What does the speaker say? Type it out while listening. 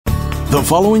The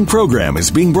following program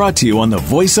is being brought to you on the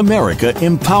Voice America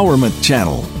Empowerment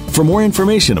Channel. For more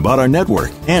information about our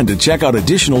network and to check out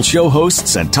additional show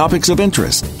hosts and topics of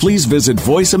interest, please visit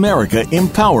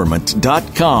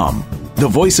voiceamericaempowerment.com. The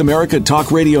Voice America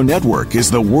Talk Radio Network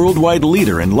is the worldwide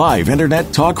leader in live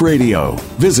Internet talk radio.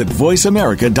 Visit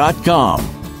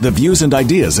voiceamerica.com. The views and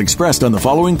ideas expressed on the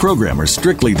following program are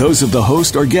strictly those of the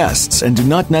host or guests and do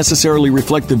not necessarily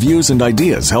reflect the views and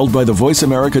ideas held by the Voice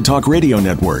America Talk Radio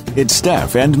Network, its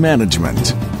staff, and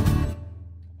management.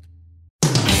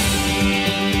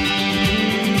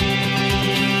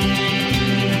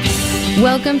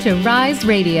 Welcome to Rise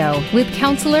Radio with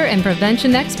counselor and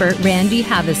prevention expert Randy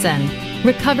Haveson.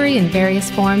 Recovery in various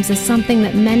forms is something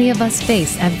that many of us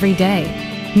face every day.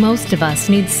 Most of us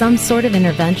need some sort of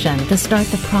intervention to start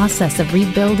the process of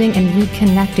rebuilding and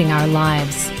reconnecting our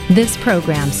lives. This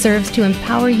program serves to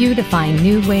empower you to find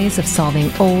new ways of solving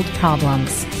old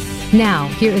problems. Now,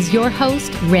 here is your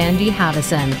host, Randy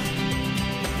Haveson.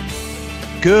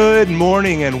 Good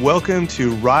morning and welcome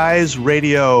to Rise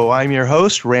Radio. I'm your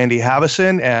host, Randy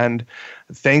Haveson, and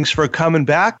thanks for coming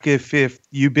back. If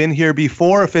you've been here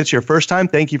before, if it's your first time,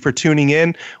 thank you for tuning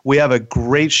in. We have a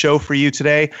great show for you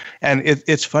today. And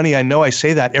it's funny, I know I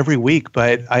say that every week,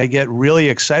 but I get really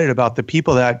excited about the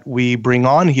people that we bring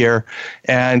on here.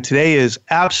 And today is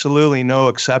absolutely no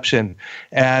exception.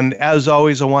 And as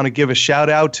always, I want to give a shout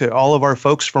out to all of our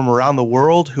folks from around the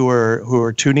world who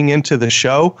are tuning into the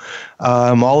show.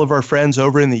 All of our friends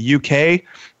over in the UK.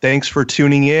 Thanks for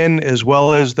tuning in, as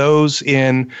well as those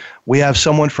we have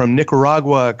someone from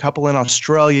Nicaragua, a couple in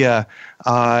Australia,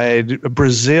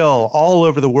 Brazil, all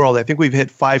over the world. I think we've hit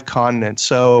 5 continents.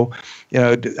 So,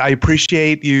 I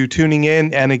appreciate you tuning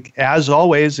in. And as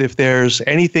always, if there's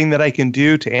anything that I can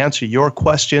do to answer your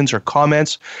questions or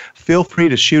comments, feel free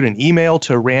to shoot an email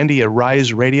to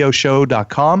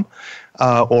randy@riseradioshow.com.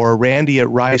 Or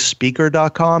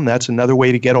randy@risespeaker.com. That's another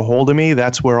way to get a hold of me.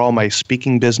 That's where all my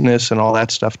speaking business and all that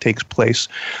stuff takes place.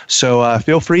 So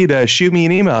feel free to shoot me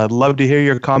an email. I'd love to hear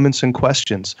your comments and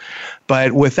questions.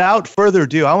 But without further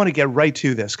ado, I want to get right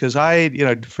to this because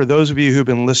for those of you who've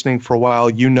been listening for a while,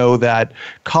 you know that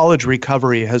college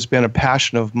recovery has been a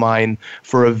passion of mine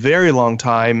for a very long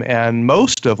time. And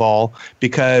most of all,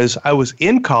 because I was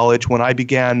in college when I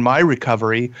began my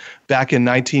recovery back in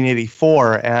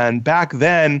 1984. And back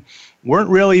then, weren't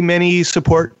really many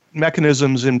support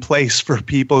mechanisms in place for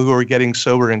people who are getting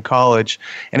sober in college.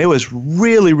 And it was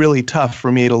really, really tough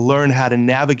for me to learn how to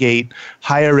navigate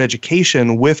higher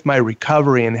education with my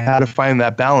recovery and how to find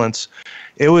that balance.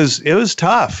 It was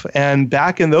tough. And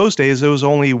back in those days, there was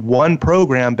only one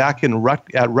program back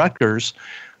at Rutgers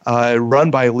run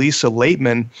by Lisa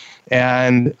Laitman.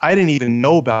 And I didn't even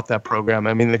know about that program.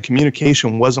 I mean, the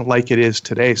communication wasn't like it is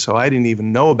today, so I didn't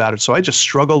even know about it. So I just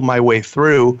struggled my way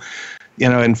through,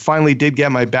 and finally did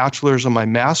get my bachelor's and my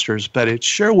master's. But it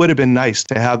sure would have been nice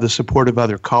to have the support of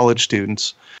other college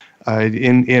students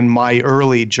in my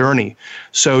early journey.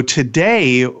 So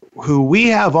today, who we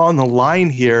have on the line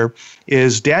here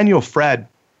is Daniel Fred.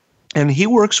 And he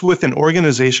works with an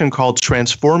organization called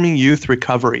Transforming Youth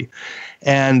Recovery.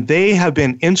 And they have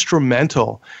been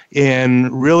instrumental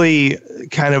in really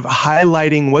kind of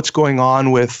highlighting what's going on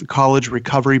with college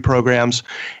recovery programs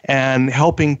and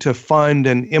helping to fund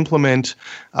and implement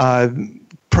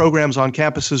programs on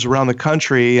campuses around the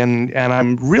country. And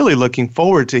I'm really looking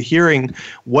forward to hearing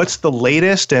what's the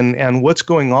latest and what's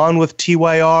going on with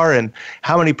TYR and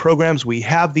how many programs we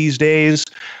have these days.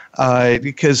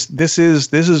 Because this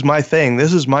is my thing.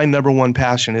 This is my number one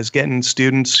passion, is getting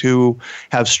students who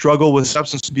have struggled with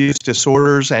substance abuse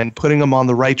disorders and putting them on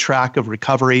the right track of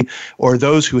recovery, or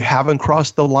those who haven't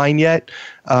crossed the line yet,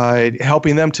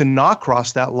 helping them to not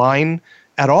cross that line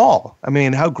at all. I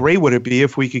mean, how great would it be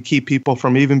if we could keep people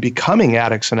from even becoming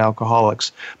addicts and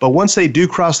alcoholics? But once they do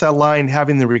cross that line,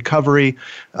 having the recovery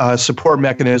support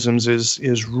mechanisms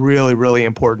is really, really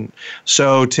important.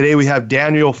 So today we have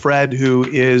Daniel Fred, who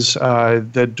is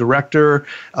the Director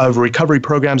of Recovery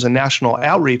Programs and National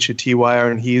Outreach at TYR,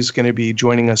 and he's going to be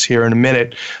joining us here in a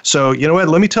minute. So you know what?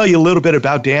 Let me tell you a little bit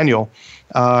about Daniel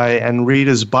and read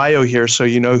his bio here so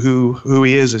you know who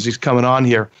he is as he's coming on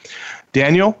here.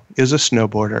 Daniel is a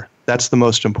snowboarder. That's the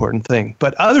most important thing.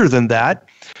 But other than that,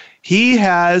 he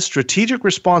has strategic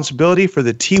responsibility for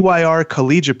the TYR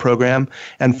Collegiate Program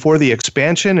and for the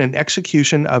expansion and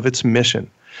execution of its mission.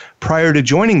 Prior to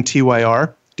joining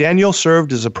TYR, Daniel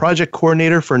served as a project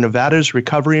coordinator for Nevada's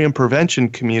recovery and prevention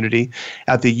community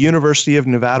at the University of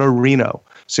Nevada, Reno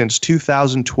since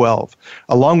 2012,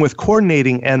 along with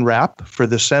coordinating NRAP for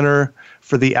the Center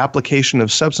for the Application of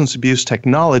Substance Abuse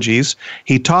Technologies.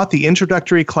 He taught the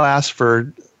introductory class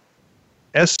for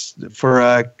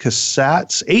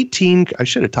CASAT's 18. I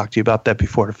should have talked to you about that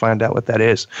before to find out what that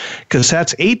is.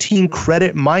 CASAT's 18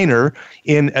 credit minor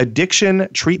in addiction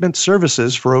treatment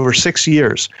services for over 6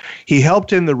 years. He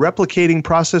helped in the replicating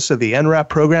process of the NRAP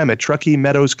program at Truckee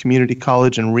Meadows Community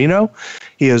College in Reno.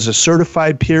 He is a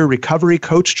certified peer recovery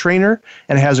coach trainer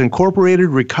and has incorporated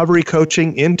recovery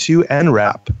coaching into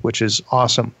NRAP, which is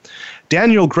awesome.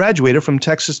 Daniel graduated from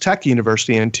Texas Tech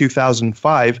University in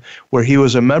 2005, where he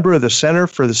was a member of the Center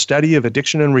for the Study of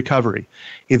Addiction and Recovery.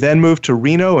 He then moved to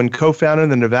Reno and co-founded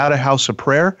the Nevada House of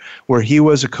Prayer, where he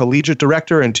was a collegiate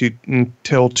director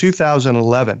until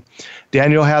 2011.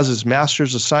 Daniel has his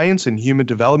Master's of Science in Human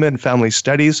Development and Family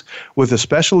Studies with a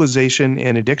specialization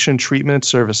in addiction treatment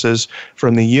services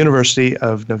from the University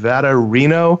of Nevada,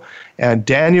 Reno. And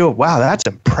Daniel, wow, that's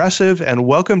impressive, and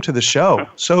welcome to the show.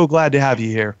 So glad to have you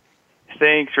here.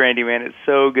 Thanks, Randy, man. It's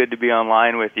so good to be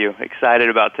online with you. Excited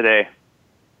about today.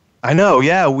 I know,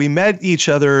 yeah. We met each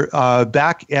other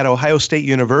back at Ohio State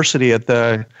University at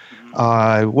the,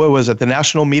 the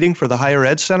National Meeting for the Higher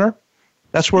Ed Center?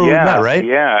 That's where we met, right?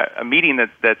 Yeah, a meeting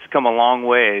that's come a long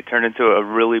way. It turned into a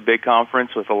really big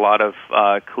conference with a lot of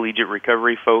collegiate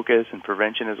recovery focus and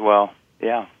prevention as well.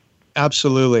 Yeah.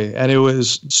 Absolutely. And it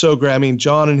was so great. I mean,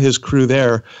 John and his crew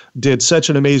there did such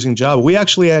an amazing job. We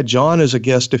actually had John as a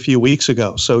guest a few weeks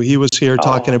ago. So he was here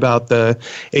talking about the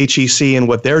HEC and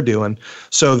what they're doing.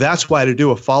 So that's why to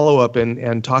do a follow-up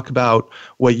and talk about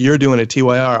what you're doing at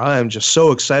TYR, I am just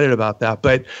so excited about that.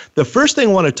 But the first thing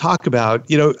I want to talk about,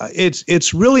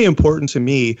 it's really important to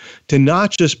me to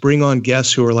not just bring on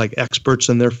guests who are like experts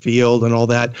in their field and all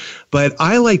that, but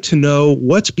I like to know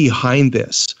what's behind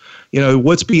this.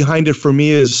 What's behind it for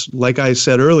me is, like I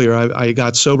said earlier, I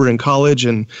got sober in college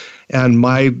and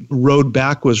my road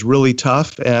back was really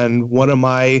tough. And one of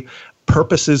my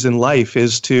purposes in life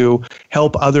is to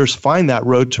help others find that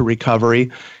road to recovery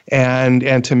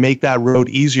and to make that road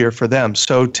easier for them.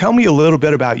 So tell me a little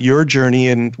bit about your journey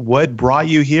and what brought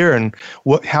you here and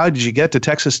how did you get to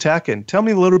Texas Tech? And tell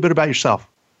me a little bit about yourself.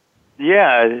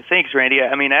 Yeah, thanks, Randy.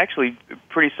 I mean, actually,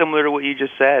 pretty similar to what you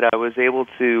just said. I was able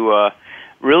to...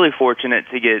 really fortunate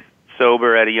to get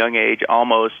sober at a young age,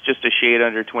 almost just a shade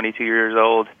under 22 years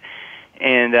old.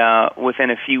 And within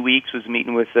a few weeks was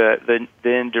meeting with the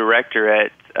then director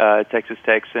at Texas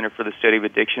Tech Center for the Study of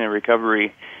Addiction and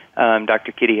Recovery,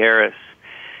 Dr. Kitty Harris.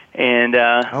 And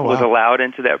was allowed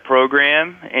into that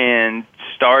program and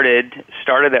started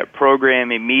that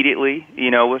program immediately,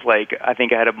 with I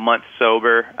think I had a month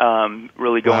sober,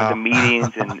 really going to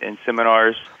meetings and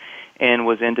seminars. And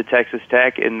was into Texas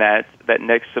Tech in that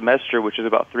next semester, which was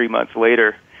about 3 months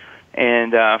later.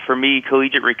 And for me,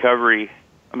 collegiate recovery,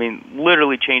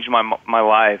 literally changed my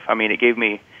life. It gave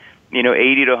me,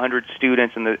 80 to 100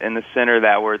 students in the center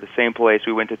that were at the same place.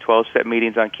 We went to 12-step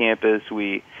meetings on campus.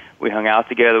 We hung out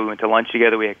together. We went to lunch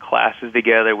together. We had classes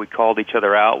together. We called each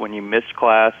other out when you missed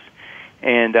class.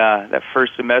 And that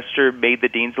first semester made the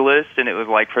dean's list. And it was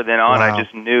like from then on, I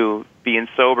just knew being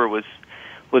sober was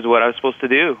what I was supposed to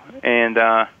do. And,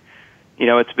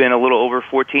 it's been a little over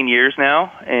 14 years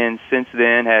now, and since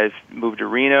then has moved to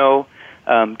Reno,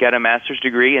 got a master's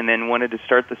degree, and then wanted to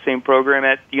start the same program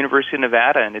at the University of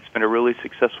Nevada, and it's been a really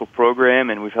successful program,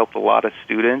 and we've helped a lot of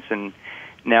students, and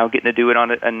now getting to do it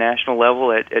on a national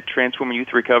level at Transforming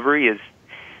Youth Recovery is,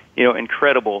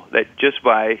 incredible that just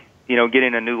by,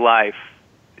 getting a new life,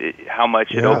 how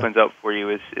much it opens up for you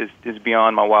is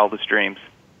beyond my wildest dreams.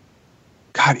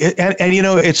 God, and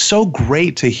it's so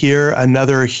great to hear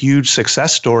another huge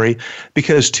success story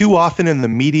because too often in the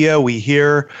media we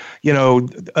hear,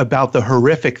 about the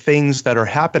horrific things that are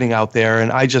happening out there.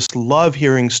 And I just love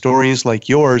hearing stories like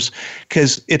yours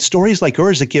because it's stories like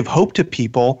yours that give hope to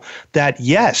people that,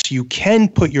 yes, you can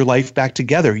put your life back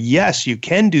together. Yes, you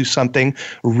can do something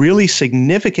really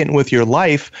significant with your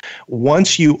life.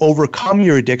 Once you overcome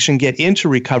your addiction, get into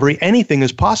recovery, anything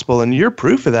is possible. And you're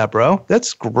proof of that, bro.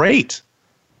 That's great.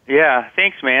 Yeah,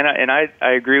 thanks, man. And I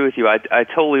agree with you. I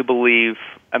totally believe,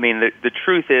 the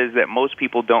truth is that most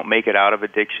people don't make it out of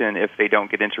addiction if they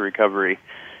don't get into recovery.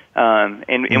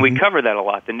 And we cover that a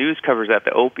lot. The news covers that,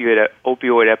 the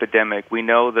opioid epidemic. We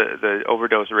know the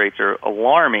overdose rates are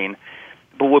alarming.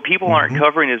 But what people aren't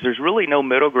covering is there's really no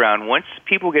middle ground. Once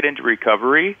people get into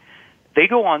recovery, they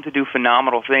go on to do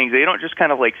phenomenal things. They don't just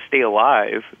kind of stay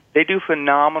alive. They do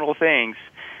phenomenal things.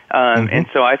 And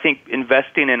so I think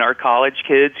investing in our college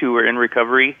kids who are in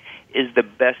recovery is the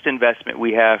best investment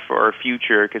we have for our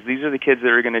future because these are the kids that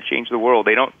are going to change the world.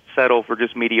 They don't settle for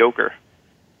just mediocre.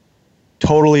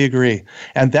 Totally agree.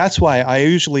 And that's why I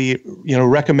usually,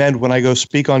 recommend when I go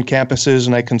speak on campuses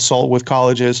and I consult with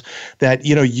colleges that,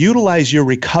 utilize your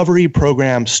recovery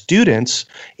program students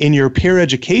in your peer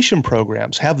education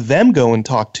programs. Have them go and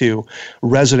talk to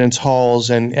residence halls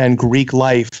and Greek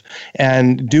life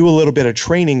and do a little bit of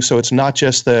training. So it's not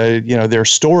just their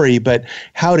story, but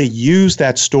how to use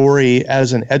that story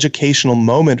as an educational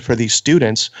moment for these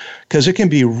students, because it can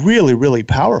be really, really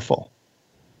powerful.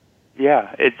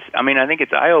 Yeah, I think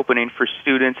it's eye-opening for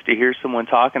students to hear someone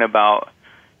talking about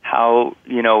how,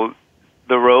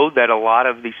 the road that a lot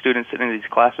of these students sitting in these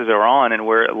classes are on and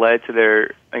where it led to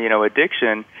their,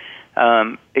 addiction.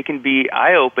 It can be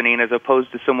eye-opening as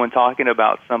opposed to someone talking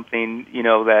about something,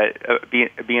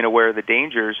 that being aware of the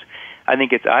dangers. I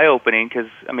think it's eye-opening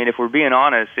because, if we're being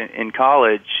honest, in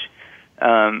college,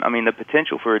 the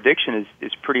potential for addiction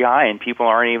is pretty high, and people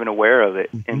aren't even aware of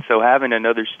it. Mm-hmm. And so having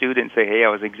another student say, hey, I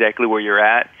was exactly where you're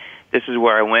at, this is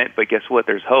where I went, but guess what?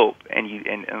 There's hope,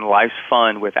 and life's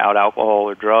fun without alcohol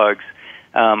or drugs.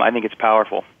 I think it's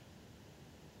powerful.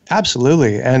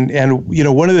 Absolutely. And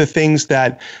one of the things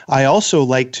that I also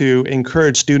like to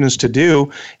encourage students to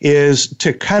do is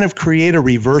to kind of create a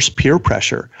reverse peer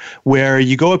pressure, where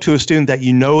you go up to a student that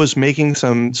is making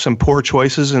some poor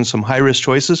choices and some high-risk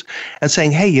choices and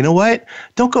saying, hey, you know what?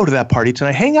 Don't go to that party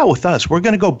tonight. Hang out with us. We're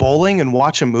going to go bowling and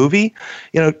watch a movie.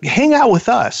 Hang out with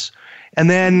us. And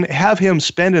then have him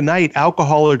spend a night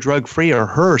alcohol or drug-free, or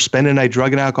her spend a night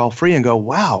drug and alcohol-free, and go,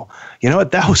 wow, you know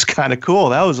what? That was kind of cool.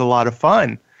 That was a lot of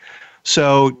fun.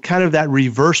 So kind of that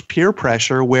reverse peer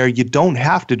pressure where you don't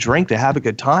have to drink to have a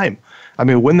good time.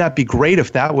 Wouldn't that be great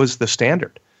if that was the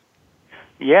standard?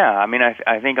 Yeah,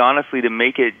 I think honestly, to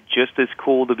make it just as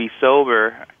cool to be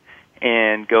sober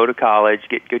and go to college,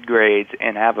 get good grades,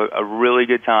 and have a really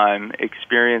good time,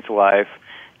 experience life,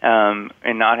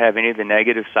 and not have any of the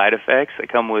negative side effects that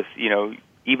come with,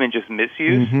 even just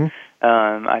misuse,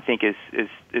 I think is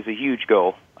a huge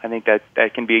goal. I think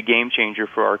that can be a game changer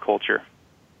for our culture.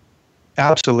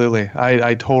 Absolutely.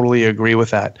 I totally agree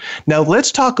with that. Now,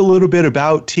 let's talk a little bit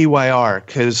about TYR,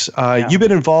 because you've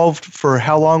been involved for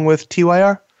how long with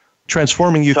TYR?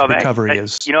 Transforming Youth Recovery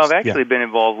is... I've actually been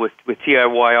involved with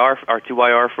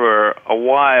TYR for a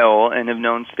while, and have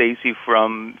known Stacy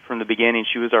from the beginning.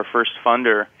 She was our first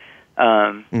funder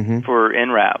for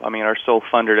NRAP. Our sole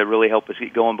funder to really help us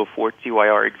get going before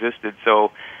TYR existed.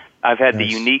 So I've had the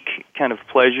unique kind of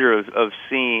pleasure of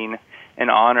seeing an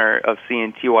honor of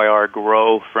seeing TYR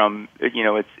grow from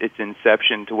its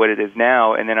inception to what it is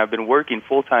now, and then I've been working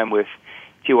full time with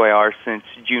TYR since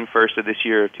June 1st of this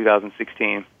year,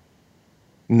 2016.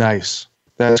 Nice,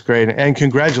 that's great, and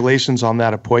congratulations on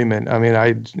that appointment.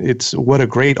 It's what a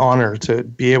great honor to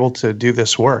be able to do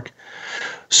this work.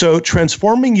 So,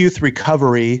 Transforming Youth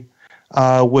Recovery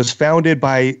was founded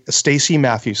by Stacy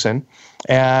Mathewson,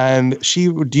 and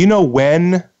do you know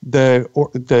when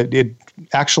it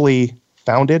actually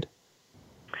founded?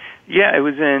 Yeah, it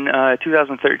was in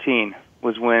 2013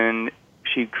 was when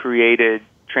she created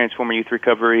Transforming Youth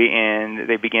Recovery, and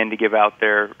they began to give out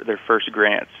their first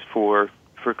grants for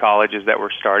colleges that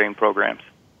were starting programs.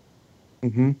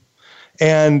 Mm-hmm.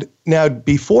 And now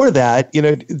before that,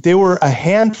 there were a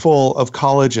handful of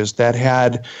colleges that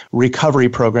had recovery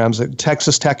programs,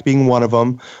 Texas Tech being one of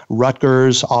them,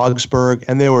 Rutgers, Augsburg,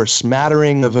 and there were a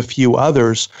smattering of a few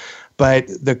others. But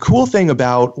the cool thing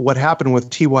about what happened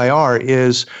with TYR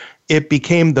is it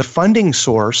became the funding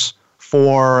source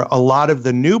for a lot of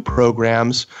the new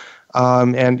programs.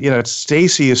 And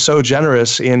Stacy is so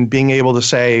generous in being able to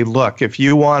say, look, if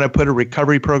you want to put a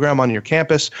recovery program on your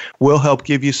campus, we'll help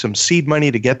give you some seed money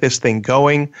to get this thing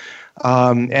going.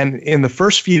 And in the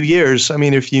first few years,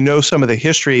 if you know some of the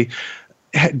history,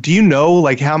 do you know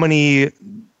how many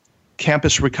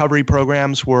campus recovery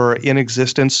programs were in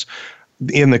existence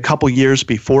in the couple years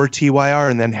before TYR,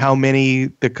 and then how many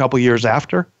the couple years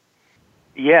after?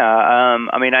 Yeah,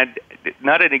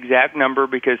 not an exact number,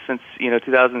 because since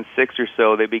 2006 or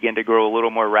so, they began to grow a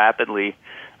little more rapidly.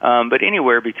 But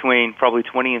anywhere between probably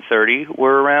 20 and 30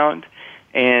 were around,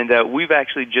 and we've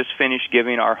actually just finished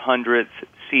giving our 100th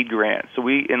seed grant. So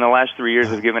we, in the last 3 years,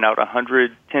 have given out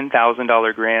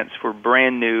 $110,000 grants for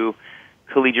brand new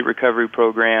collegiate recovery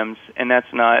programs, and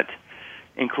that's not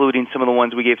including some of the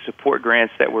ones we gave support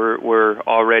grants that were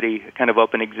already kind of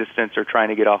up in existence or trying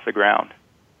to get off the ground.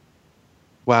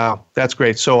 Wow, that's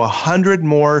great. So 100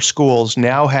 more schools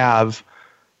now have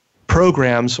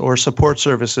programs or support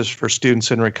services for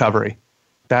students in recovery.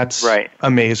 That's right.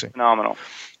 Amazing. Phenomenal.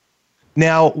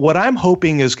 Now, what I'm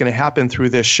hoping is going to happen through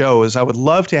this show is I would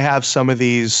love to have some of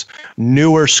these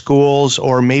newer schools,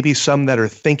 or maybe some that are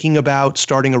thinking about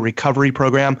starting a recovery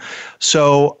program.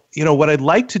 So what I'd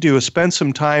like to do is spend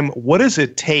some time, what does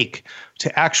it take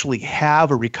to actually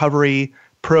have a recovery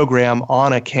program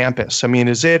on a campus? I mean,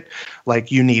 is it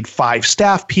like you need 5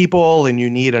 staff people and you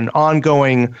need an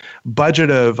ongoing budget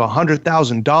of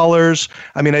 $100,000?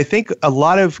 I mean, I think a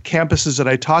lot of campuses that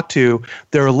I talk to,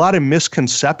 there are a lot of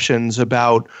misconceptions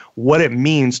about what it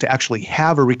means to actually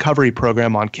have a recovery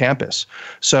program on campus.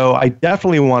 So I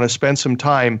definitely want to spend some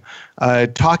time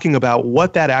talking about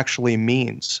what that actually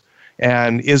means.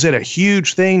 And is it a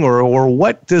huge thing, or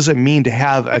what does it mean to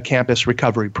have a campus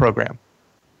recovery program?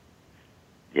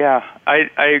 Yeah, I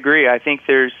agree. I think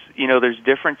there's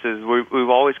differences. We've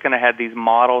always kind of had these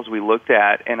models we looked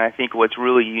at, and I think what's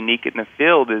really unique in the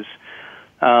field is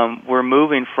we're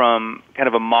moving from kind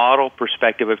of a model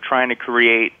perspective of trying to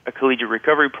create a collegiate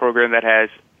recovery program that has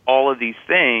all of these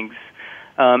things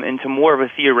into more of a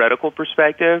theoretical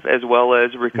perspective as well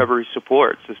as recovery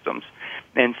support systems.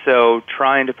 And so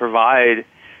trying to provide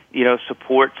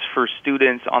supports for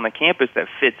students on the campus that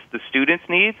fits the students'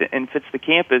 needs and fits the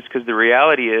campus, because the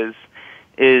reality is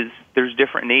there's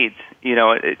different needs.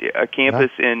 A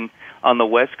campus on the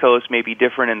West Coast may be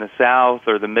different in the South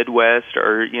or the Midwest,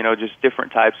 or just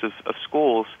different types of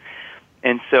schools.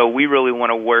 And so we really want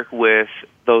to work with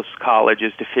those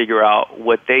colleges to figure out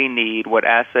what they need, what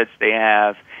assets they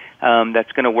have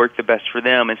that's going to work the best for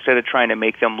them, instead of trying to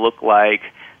make them look like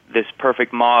this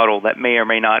perfect model that may or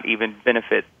may not even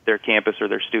benefit their campus or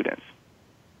their students.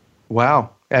 Wow.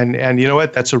 And you know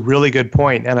what? That's a really good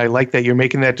point. And I like that you're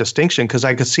making that distinction, because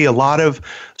I could see a lot of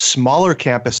smaller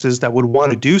campuses that would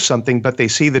want to do something, but they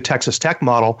see the Texas Tech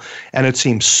model and it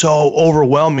seems so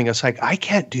overwhelming. It's like, I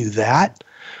can't do that.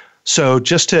 So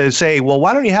just to say, well,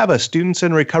 why don't you have a students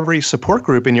in recovery support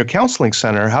group in your counseling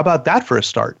center? How about that for a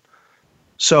start?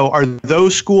 So are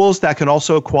those schools that can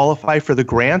also qualify for the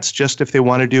grants just if they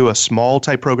want to do a small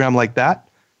type program like that?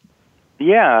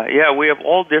 Yeah, we have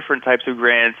all different types of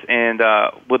grants, and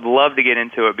would love to get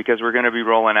into it, because we're going to be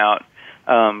rolling out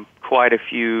quite a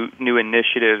few new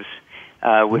initiatives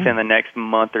within the next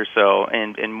month or so,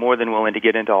 and more than willing to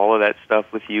get into all of that stuff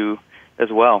with you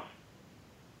as well.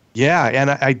 Yeah,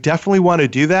 and I definitely want to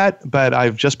do that, but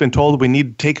I've just been told we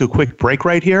need to take a quick break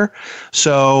right here.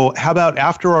 So how about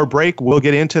after our break, we'll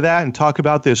get into that and talk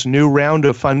about this new round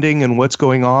of funding and what's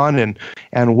going on and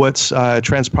what's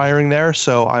transpiring there.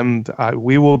 So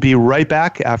we will be right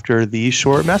back after these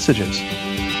short messages.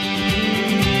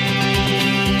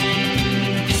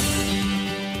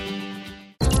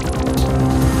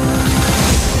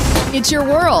 It's your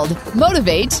world.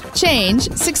 Motivate,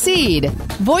 change, succeed.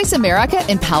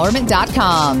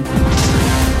 VoiceAmericaEmpowerment.com.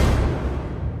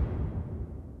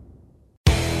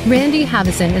 Randy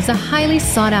Haveson is a highly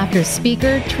sought-after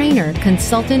speaker, trainer,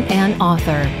 consultant, and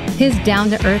author. His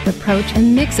down-to-earth approach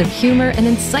and mix of humor and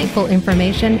insightful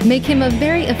information make him a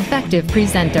very effective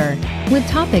presenter. With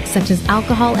topics such as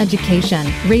alcohol education,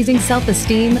 raising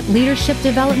self-esteem, leadership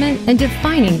development, and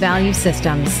defining value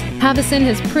systems, Haveson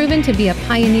has proven to be a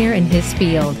pioneer in his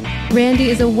field. Randy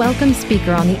is a welcome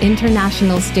speaker on the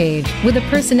international stage, with a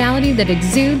personality that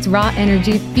exudes raw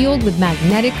energy fueled with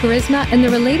magnetic charisma and the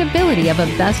relatability of a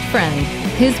best friend.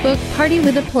 His book, Party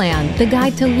with a Plan, The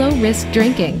Guide to Low-Risk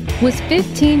Drinking, was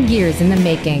 15 years in the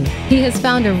making. He has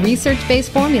found a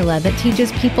research-based formula that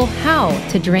teaches people how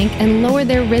to drink and lower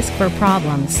their risk for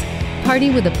problems.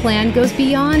 Party with a Plan goes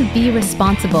beyond be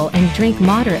responsible and drink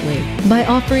moderately by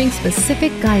offering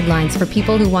specific guidelines for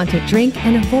people who want to drink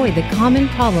and avoid the common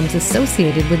problems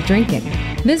associated with drinking.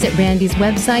 Visit Randy's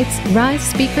websites,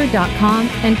 risespeaker.com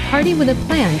and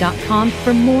partywithaplan.com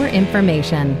for more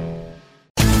information.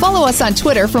 Follow us on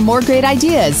Twitter for more great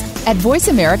ideas at Voice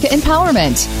America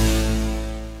Empowerment.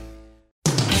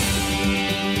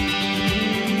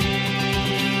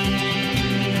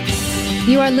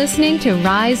 You are listening to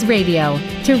Rise Radio.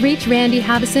 To reach Randy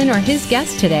Haveson or his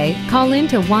guest today, call in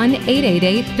to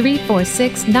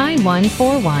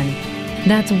 1-888-346-9141.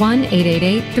 That's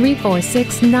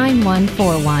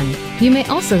 1-888-346-9141. You may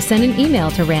also send an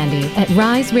email to Randy at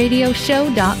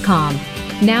riseradioshow.com.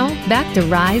 Now, back to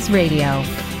Rise Radio.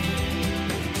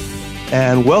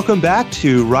 And welcome back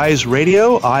to Rise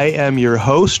Radio. I am your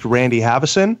host, Randy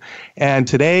Haveson. And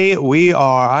today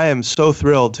I am so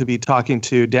thrilled to be talking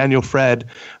to Daniel Fred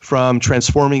from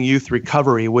Transforming Youth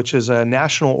Recovery, which is a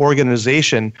national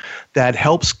organization that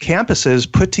helps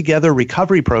campuses put together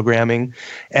recovery programming.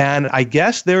 And I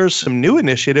guess there's some new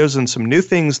initiatives and some new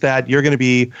things that you're going to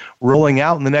be rolling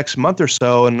out in the next month or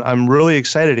so. And I'm really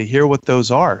excited to hear what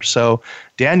those are. So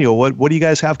Daniel, what do you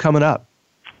guys have coming up?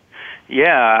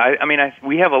 Yeah,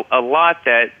 we have a lot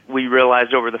that we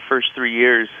realized over the first 3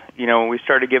 years, when we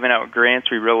started giving out grants,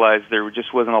 we realized there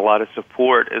just wasn't a lot of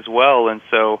support as well. And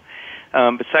so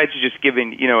besides just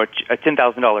giving, a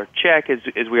 $10,000 check,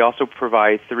 is we also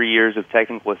provide 3 years of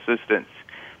technical assistance.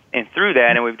 And through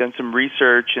that, and we've done some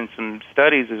research and some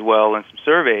studies as well and some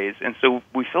surveys, and so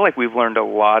we feel like we've learned a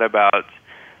lot about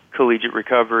collegiate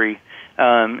recovery.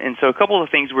 And so a couple of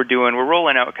things we're doing, we're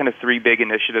rolling out kind of 3 big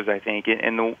initiatives, I think.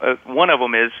 And one of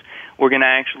them is we're going to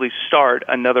actually start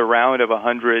another round of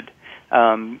 100,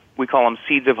 we call them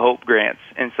Seeds of Hope grants.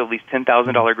 And so these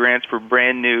 $10,000 grants for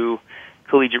brand new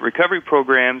collegiate recovery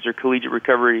programs or collegiate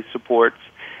recovery supports.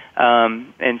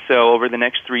 And so over the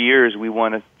next 3 years, we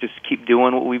want to just keep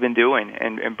doing what we've been doing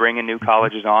and bringing new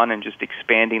colleges on and just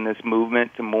expanding this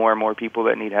movement to more and more people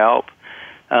that need help.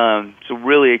 So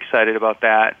really excited about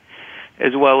that.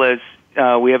 As well as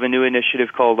we have a new initiative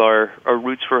called our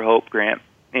Roots for Hope grant.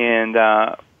 And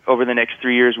over the next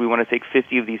 3 years, we want to take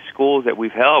 50 of these schools that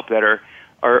we've helped that are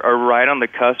right on the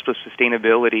cusp of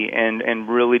sustainability and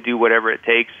really do whatever it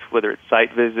takes, whether it's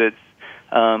site visits,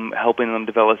 helping them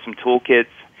develop some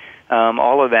toolkits,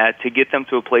 all of that, to get them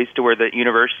to a place to where the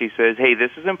university says, hey,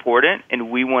 this is important, and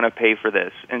we want to pay for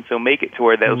this. And so make it to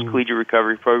where those collegiate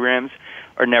recovery programs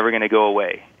are never going to go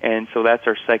away. And so that's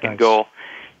our second goal.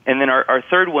 And then our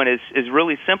third one is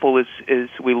really simple, is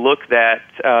we looked at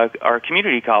our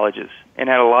community colleges and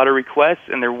had a lot of requests,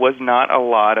 and there was not a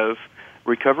lot of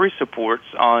recovery supports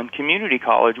on community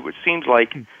college, which seems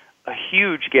like a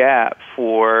huge gap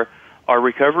for our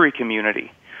recovery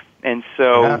community. And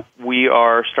so we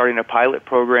are starting a pilot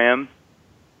program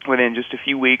within just a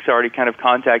few weeks. I already kind of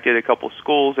contacted a couple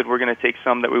schools, and we're going to take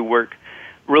some that we work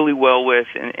really well with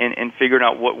and figuring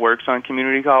out what works on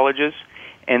community colleges.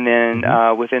 And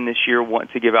then within this year,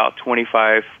 want to give out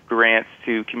 25 grants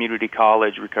to community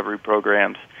college recovery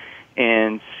programs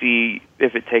and see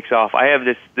if it takes off. I have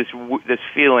this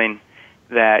feeling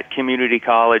that community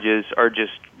colleges are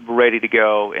just ready to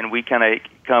go, and we kind of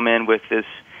come in with this,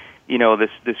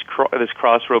 this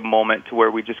crossroad moment to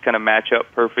where we just kind of match up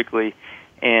perfectly,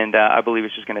 and I believe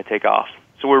it's just going to take off.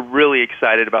 So we're really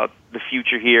excited about the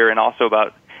future here and also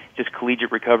about just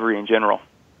collegiate recovery in general.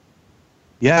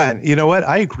 Yeah, and you know what?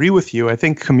 I agree with you. I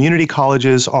think community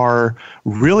colleges are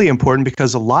really important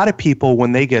because a lot of people,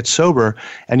 when they get sober,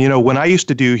 and when I used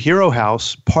to do Hero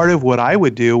House, part of what I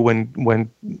would do when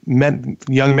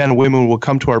young men and women would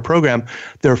come to our program,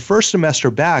 their first semester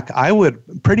back, I would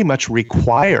pretty much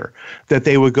require that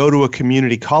they would go to a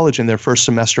community college in their first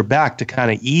semester back to kind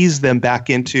of ease them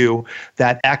back into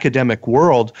that academic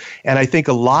world. And I think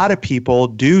a lot of people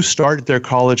do start their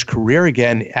college career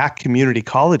again at community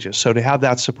colleges. So to have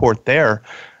that support there,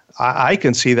 I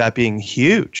can see that being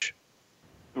huge.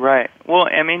 Right. Well,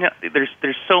 I mean,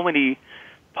 there's so many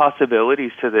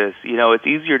possibilities to this. It's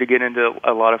easier to get into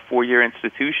a lot of 4-year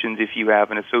institutions if you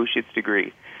have an associate's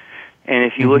degree. And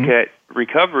if you look at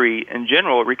recovery in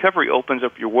general, recovery opens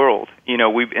up your world.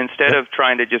 Instead of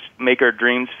trying to just make our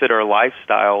dreams fit our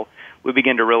lifestyle, we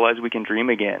begin to realize we can dream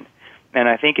again. And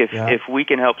I think if we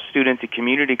can help students at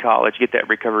community college get that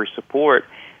recovery support,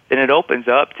 then it opens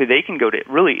up to they can go to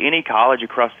really any college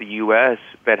across the U.S.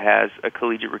 that has a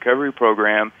collegiate recovery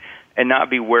program and not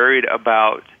be worried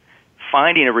about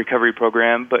finding a recovery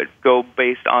program, but go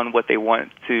based on what they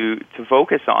want to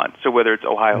focus on. So whether it's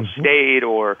Ohio State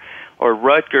or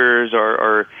Rutgers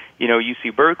or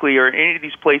UC Berkeley or any of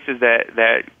these places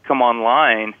that come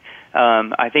online,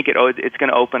 I think it's going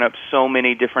to open up so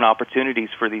many different opportunities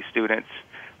for these students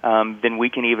than we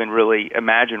can even really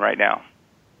imagine right now.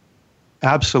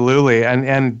 Absolutely.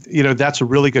 And that's a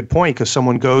really good point, because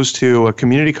someone goes to a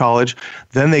community college,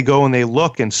 then they go and they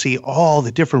look and see all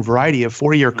the different variety of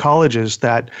 4-year colleges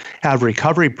that have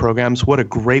recovery programs. What a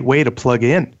great way to plug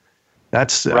in.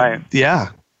 That's right.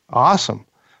 Awesome.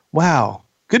 Wow.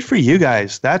 Good for you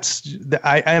guys.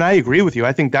 I agree with you.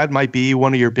 I think that might be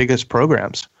one of your biggest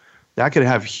programs. That could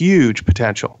have huge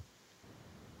potential.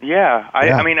 Yeah.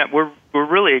 I mean, we're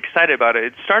really excited about it.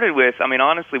 It started with,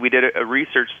 honestly, we did a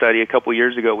research study a couple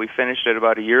years ago. We finished it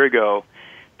about a year ago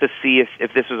to see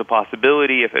if this was a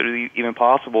possibility, if it was even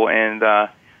possible, and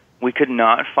we could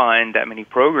not find that many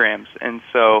programs. And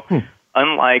so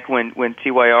unlike when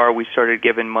TYR, we started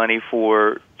giving money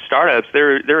for startups,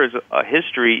 there is a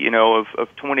history,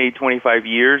 of 20, 25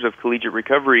 years of collegiate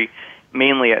recovery,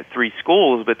 mainly at 3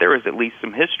 schools, but there was at least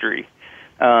some history.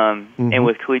 And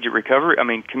with collegiate recovery,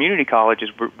 community colleges,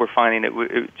 we're finding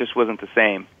it just wasn't the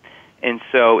same. And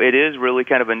so it is really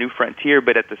kind of a new frontier,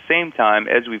 but at the same time,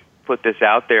 as we put this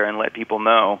out there and let people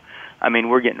know,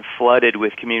 we're getting flooded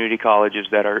with community colleges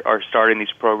that are starting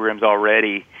these programs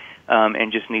already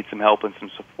and just need some help and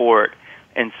some support.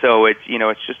 And so it's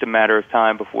just a matter of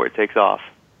time before it takes off.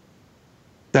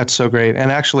 That's so great.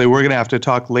 And actually, we're going to have to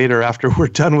talk later after we're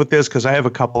done with this, because I have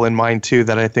a couple in mind too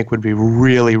that I think would be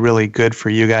really, really good for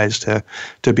you guys to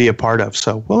be a part of.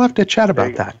 So we'll have to chat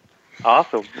about that.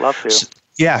 Awesome. Love to.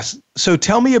 Yes. So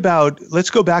tell me about, let's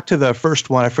go back to the first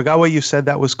one. I forgot what you said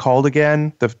that was called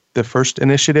again, the first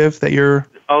initiative that you're...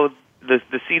 Oh, the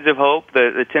Seeds of Hope,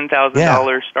 the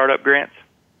 $10,000 startup grants.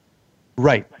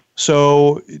 Right.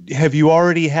 So have you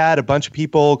already had a bunch of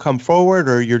people come forward,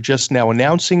 or you're just now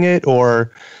announcing it,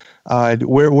 or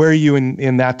where are you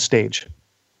in that stage?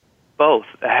 Both,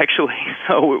 actually.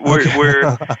 So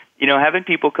we're having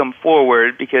people come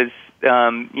forward because,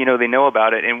 they know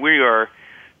about it. And we are,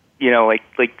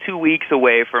 like 2 weeks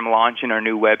away from launching our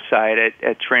new website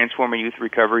at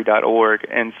transformingyouthrecovery.org.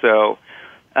 And so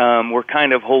we're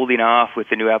kind of holding off with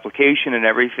the new application and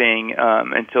everything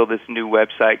until this new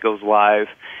website goes live.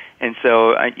 And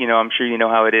so, I'm sure you know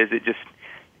how it is. It just,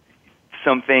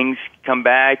 some things come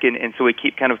back, and so we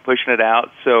keep kind of pushing it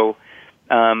out. So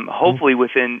hopefully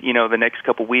within, the next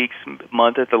couple weeks,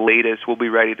 month at the latest, we'll be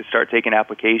ready to start taking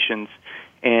applications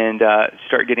and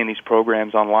start getting these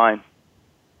programs online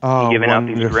and giving out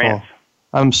these grants.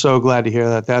 I'm so glad to hear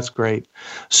that. That's great.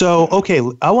 So, okay,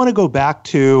 I want to go back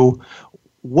to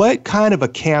what kind of a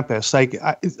campus, like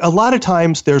a lot of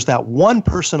times there's that one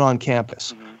person on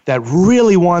campus that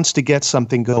really wants to get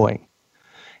something going.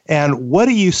 And what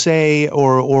do you say,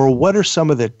 or what are some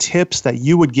of the tips that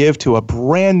you would give to a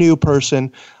brand new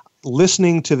person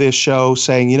listening to this show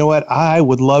saying, you know what, I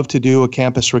would love to do a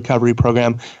campus recovery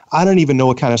program. I don't even know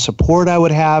what kind of support I would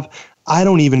have. I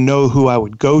don't even know who I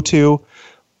would go to.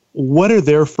 What are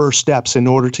their first steps in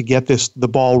order to get the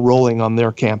ball rolling on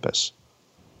their campus?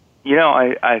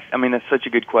 I mean, that's such a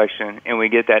good question, and we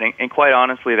get that. And quite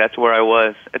honestly, that's where I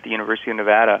was at the University of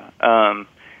Nevada. I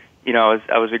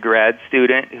was a grad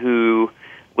student who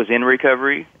was in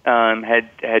recovery,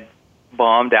 had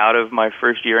bombed out of my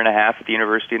first year and a half at the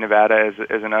University of Nevada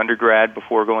as an undergrad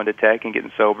before going to tech and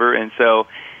getting sober. And so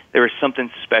there was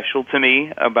something special to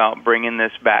me about bringing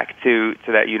this back to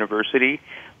that university,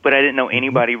 but I didn't know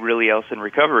anybody really else in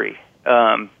recovery.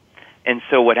 And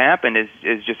so what happened is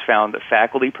just found a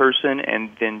faculty person and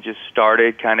then just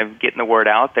started kind of getting the word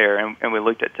out there. And we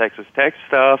looked at Texas Tech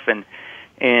stuff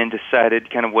and decided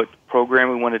kind of what program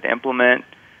we wanted to implement.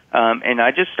 And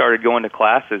I just started going to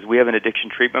classes. We have an addiction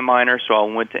treatment minor, so I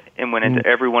went into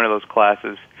every one of those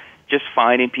classes, just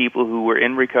finding people who were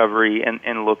in recovery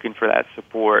and looking for that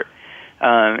support.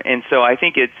 And so I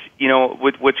think it's,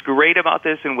 what's great about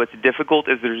this and what's difficult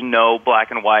is there's no black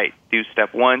and white. Do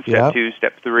step 1, step 2,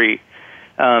 step 3.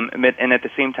 And at the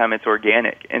same time, it's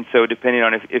organic. And so depending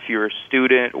on if you're a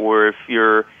student or if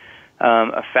you're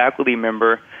a faculty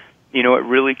member, it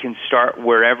really can start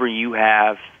wherever you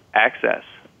have access.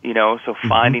 So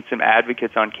finding some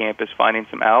advocates on campus, finding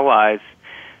some allies.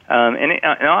 And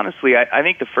honestly, I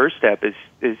think the first step is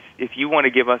if you want to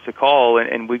give us a call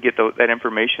and we get that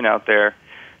information out there,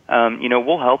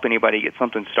 we'll help anybody get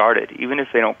something started. Even if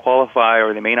they don't qualify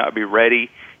or they may not be ready,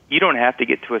 you don't have to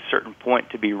get to a certain point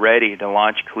to be ready to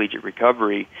launch collegiate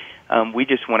recovery. We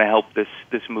just want to help this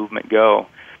movement go.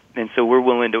 And so we're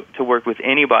willing to work with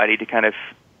anybody to kind of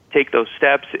take those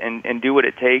steps and do what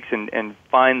it takes and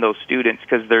find those students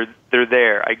because they're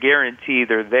there. I guarantee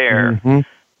they're there.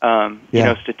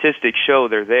 Statistics show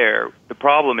they're there. The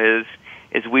problem is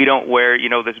we don't wear,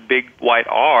 this big white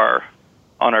R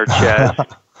on our chest.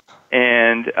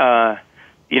 And,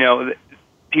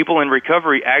 people in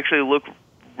recovery actually look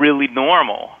really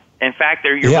normal. In fact,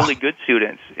 they're your really good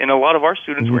students. And a lot of our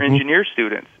students were engineer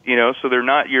students, so they're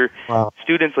not your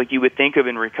students like you would think of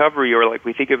in recovery or like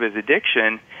we think of as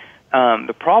addiction.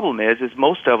 The problem is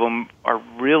most of them are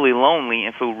really lonely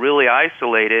and feel really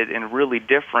isolated and really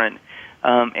different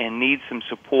and need some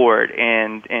support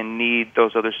and need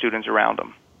those other students around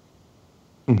them.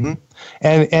 Mm-hmm.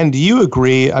 And do you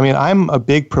agree? I mean, I'm a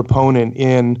big proponent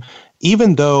in,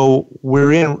 even though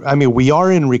we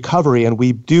are in recovery and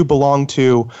we do belong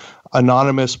to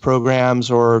anonymous programs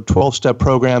or 12-step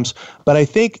programs, but I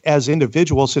think as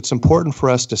individuals, it's important for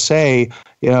us to say,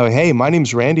 hey, my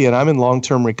name's Randy and I'm in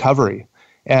long-term recovery,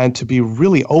 and to be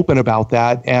really open about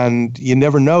that. And you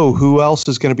never know who else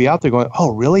is going to be out there going, oh,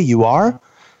 really? You are?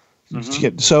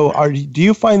 Mm-hmm. So do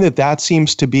you find that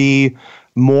seems to be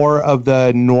more of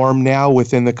the norm now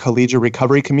within the collegiate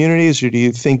recovery communities, or do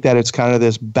you think that it's kind of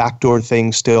this backdoor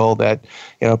thing still that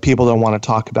people don't want to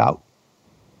talk about?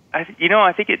 I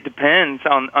think it depends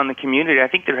on the community. I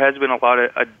think there has been a lot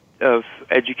of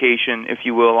education, if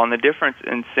you will, on the difference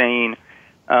in saying,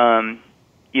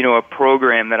 a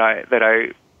program that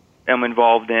I am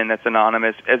involved in that's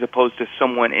anonymous as opposed to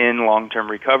someone in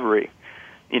long-term recovery.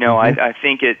 I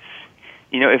think it's,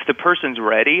 if the person's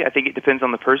ready, I think it depends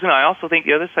on the person. I also think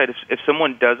the other side, if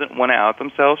someone doesn't want to out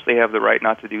themselves, they have the right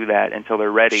not to do that until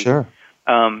they're ready. Sure.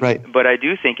 Right. But I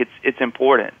do think it's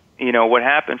important. What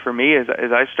happened for me is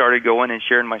I started going and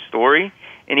sharing my story,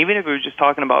 and even if it was just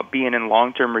talking about being in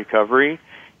long-term recovery,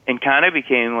 and kind of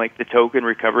became like the token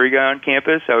recovery guy on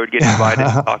campus. I would get invited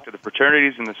to talk to the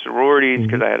fraternities and the sororities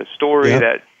because I had a story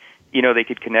that, they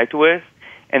could connect with.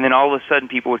 And then all of a sudden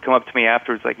people would come up to me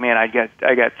afterwards like, man, I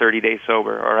got 30 days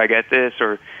sober, or I got this,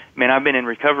 or man, I've been in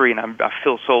recovery and I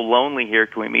feel so lonely here.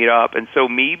 Can we meet up? And so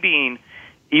me being,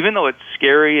 even though it's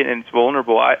scary and it's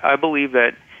vulnerable, I believe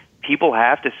that people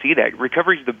have to see that.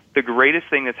 Recovery is the greatest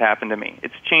thing that's happened to me.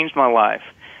 It's changed my life.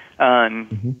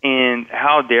 And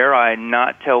how dare I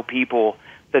not tell people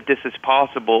that this is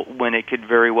possible when it could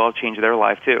very well change their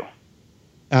life too.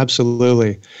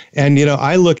 Absolutely. And,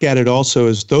 I look at it also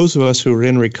as those of us who are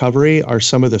in recovery are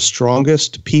some of the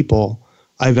strongest people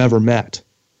I've ever met.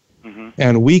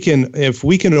 And if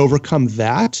we can overcome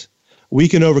that, we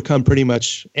can overcome pretty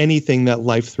much anything that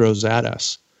life throws at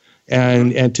us.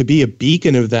 And to be a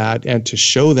beacon of that and to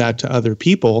show that to other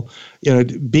people,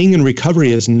 being in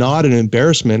recovery is not an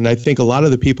embarrassment. And I think a lot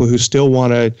of the people who still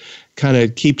want to kind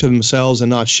of keep to themselves and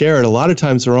not share it, a lot of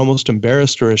times they're almost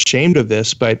embarrassed or ashamed of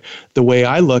this. But the way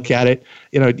I look at it,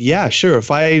 yeah, sure,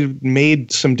 if I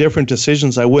made some different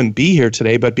decisions, I wouldn't be here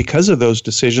today. But because of those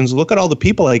decisions, look at all the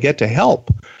people I get to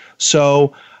help.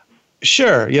 So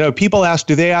sure. People ask,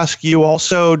 do they ask you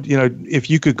also, if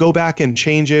you could go back and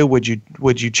change it, would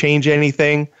you change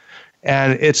anything?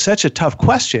 And it's such a tough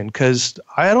question because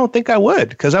I don't think I would,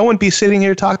 because I wouldn't be sitting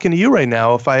here talking to you right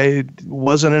now if I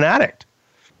wasn't an addict.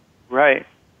 Right.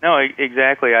 No,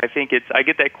 exactly. I think I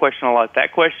get that question a lot.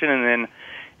 That question, and then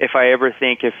if I ever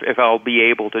think if I'll be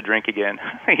able to drink again.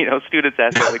 Students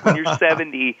ask that, like, when you're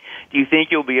 70, do you think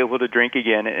you'll be able to drink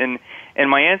again? And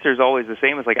my answer is always the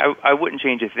same. It's like, I wouldn't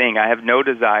change a thing. I have no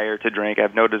desire to drink. I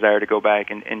have no desire to go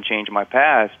back and change my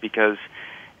past, because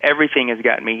everything has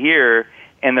gotten me here.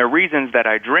 And the reasons that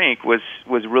I drink was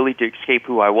really to escape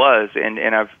who I was. And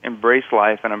I've embraced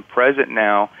life, and I'm present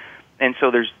now. And so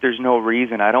there's no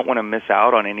reason. I don't want to miss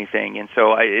out on anything. And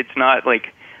so it's not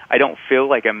like I don't feel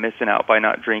like I'm missing out by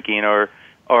not drinking, or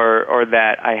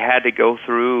that I had to go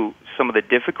through some of the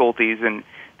difficulties and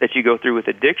that you go through with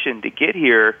addiction to get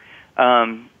here,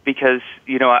 because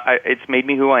it's made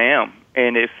me who I am.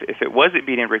 And if it wasn't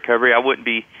being in recovery, I wouldn't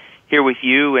be here with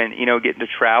you and getting to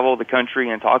travel the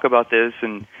country and talk about this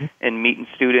and meeting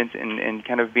students and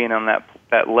kind of being on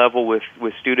that level with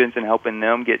students and helping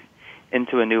them get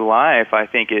into a new life. I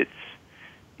think it's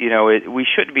we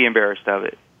shouldn't be embarrassed of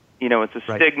it. It's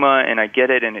a stigma, and I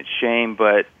get it, and it's shame,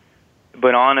 but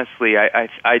honestly,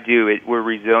 I do it. We're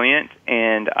resilient,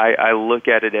 and I look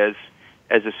at it as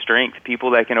a strength.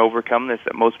 People that can overcome this,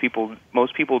 that most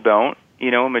people don't.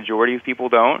 A majority of people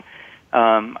don't.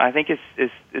 I think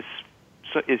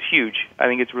it's huge. I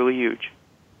think it's really huge.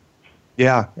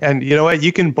 Yeah, and you know what?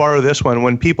 You can borrow this one.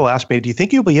 When people ask me, "Do you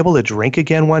think you'll be able to drink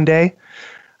again one day?"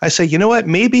 I say, you know what?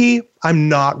 Maybe I'm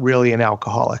not really an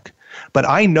alcoholic, but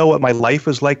I know what my life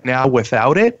is like now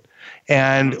without it.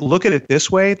 And look at it this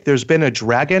way. There's been a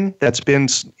dragon that's been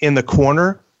in the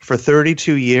corner for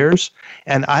 32 years,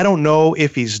 and I don't know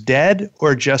if he's dead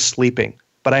or just sleeping,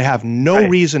 but I have no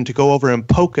reason to go over and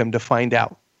poke him to find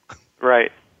out.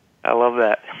 Right. I love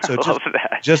that. So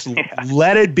just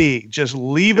let it be. Just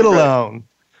leave it alone.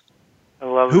 I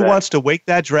love Who that. wants to wake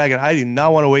that dragon? I do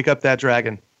not want to wake up that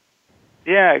dragon.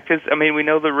 Yeah, because, we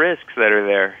know the risks that are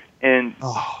there. And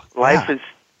life is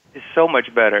so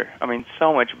much better.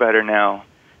 So much better now.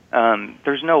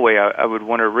 There's no way I would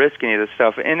want to risk any of this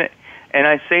stuff. And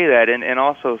I say that, and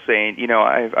also saying,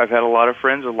 I've had a lot of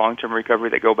friends with long-term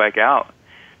recovery that go back out.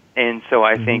 And so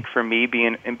I think for me,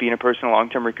 being a person in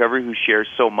long-term recovery who shares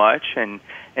so much and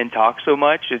talks so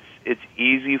much, it's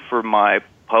easy for my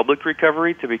public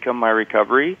recovery to become my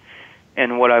recovery.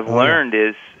 And what I've learned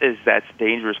is that's a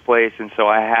dangerous place, and so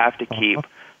I have to keep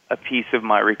a piece of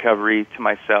my recovery to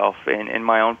myself and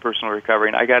my own personal recovery.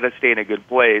 And I got to stay in a good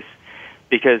place,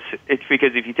 because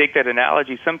if you take that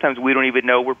analogy, sometimes we don't even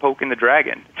know we're poking the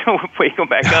dragon until we wake him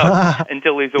back up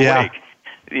until he's awake.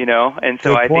 And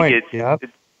so I think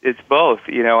it's both.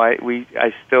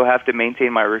 I still have to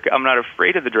maintain my I'm not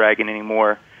afraid of the dragon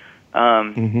anymore,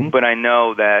 but I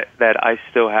know that I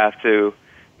still have to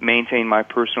maintain my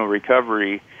personal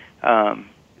recovery,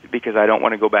 because I don't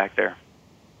want to go back there.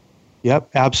 Yep,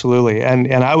 absolutely.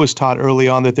 And I was taught early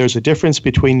on that there's a difference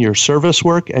between your service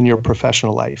work and your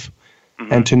professional life,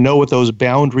 and to know what those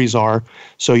boundaries are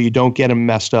so you don't get them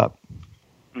messed up.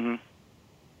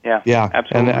 Yeah,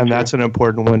 absolutely. And that's an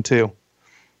important one too.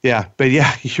 Yeah, but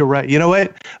yeah, you're right. You know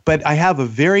what? But I have a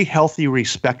very healthy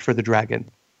respect for the dragon.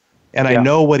 And I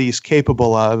know what he's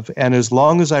capable of. And as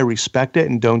long as I respect it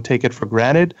and don't take it for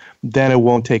granted, then it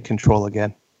won't take control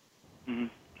again. Mm-hmm.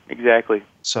 Exactly.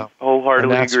 So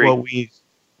wholeheartedly agree.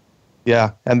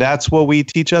 And that's what we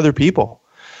teach other people.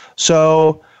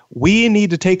 So we need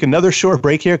to take another short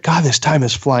break here. God, this time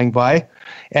is flying by.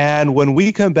 And when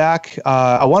we come back,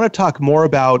 I want to talk more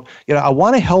about, I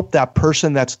want to help that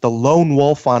person that's the lone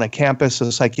wolf on a campus.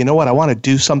 It's like, you know what, I want to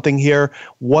do something here.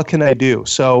 What can I do?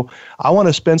 So I want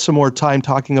to spend some more time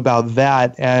talking about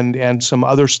that and some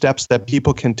other steps that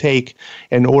people can take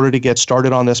in order to get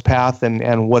started on this path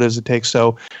and what does it take.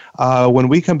 So when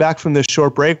we come back from this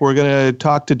short break, we're going to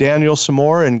talk to Daniel some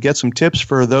more and get some tips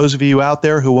for those of you out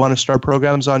there who want to start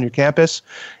programs on your campus.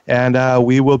 And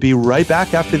we will be right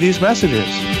back after these messages.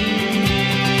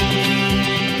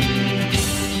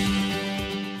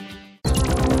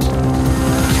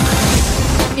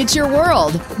 It's your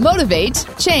world. Motivate,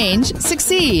 change,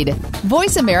 succeed.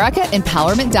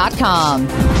 VoiceAmericaEmpowerment.com.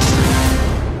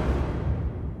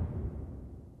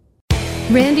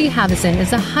 Randy Haveson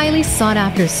is a highly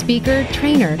sought-after speaker,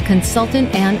 trainer,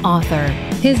 consultant, and author.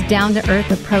 His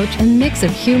down-to-earth approach and mix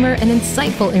of humor and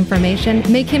insightful information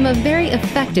make him a very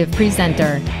effective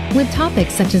presenter. With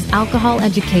topics such as alcohol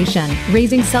education,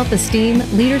 raising self-esteem,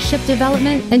 leadership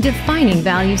development, and defining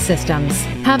value systems,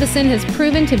 Haveson has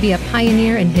proven to be a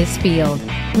pioneer in his field.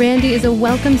 Randy is a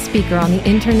welcome speaker on the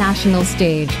international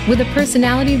stage with a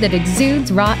personality that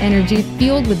exudes raw energy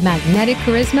fueled with magnetic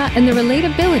charisma and the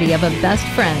relatability of a best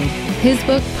friend. His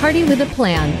book, Party with a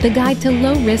Plan, The Guide to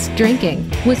Low-Risk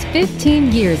Drinking, was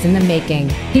 15 years in the making.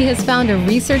 He has found a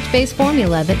research-based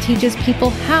formula that teaches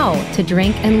people how to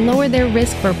drink and lower their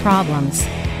risk for problems.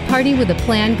 Party with a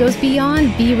Plan goes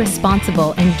beyond be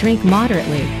responsible and drink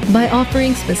moderately by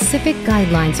offering specific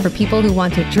guidelines for people who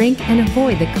want to drink and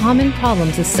avoid the common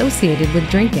problems associated with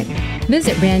drinking.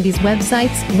 Visit Randy's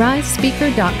websites,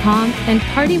 risespeaker.com and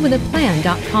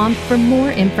partywithaplan.com for more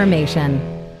information.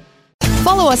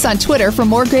 Follow us on Twitter for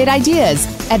more great ideas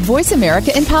at Voice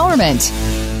America Empowerment.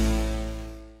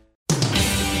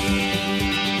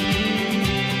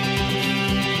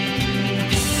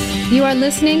 You are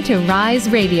listening to Rise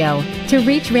Radio. To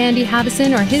reach Randy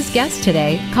Haveson or his guest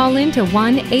today, call in to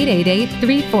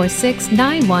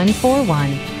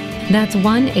 1-888-346-9141. That's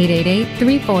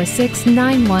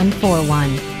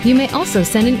 1-888-346-9141. You may also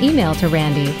send an email to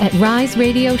Randy at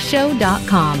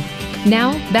riseradioshow.com.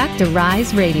 Now, back to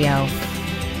Rise Radio.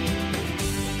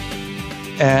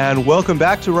 And welcome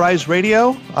back to Rise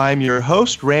Radio. I'm your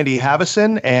host, Randy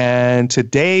Haveson, and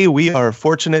today we are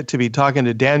fortunate to be talking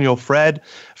to Daniel Fred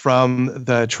from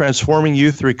the Transforming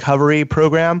Youth Recovery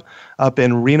Program up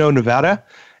in Reno, Nevada.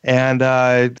 And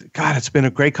God, it's been a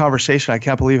great conversation. I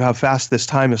can't believe how fast this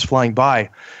time is flying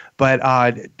by. But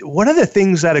one of the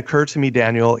things that occurred to me,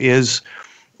 Daniel, is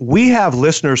we have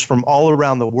listeners from all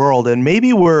around the world, and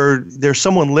maybe there's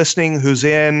someone listening who's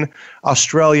in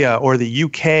Australia or the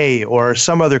UK or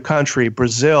some other country,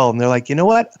 Brazil, and they're like, you know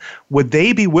what? Would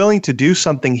they be willing to do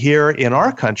something here in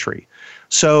our country?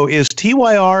 So is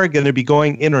TYR going to be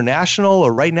going international,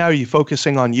 or right now are you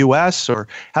focusing on US, or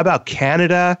how about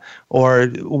Canada, or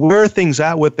where are things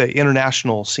at with the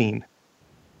international scene?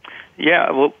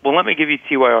 Yeah, well, let me give you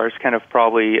TYR's kind of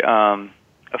probably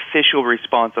official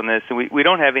response on this. And we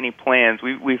don't have any plans.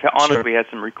 We've honestly had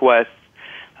some requests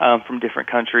from different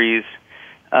countries,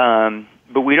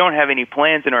 but we don't have any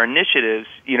plans in our initiatives,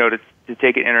 to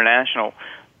take it international.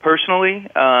 Personally,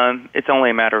 it's only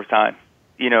a matter of time.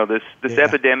 This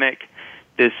epidemic,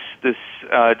 this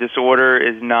disorder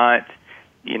is not,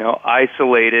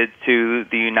 isolated to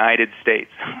the United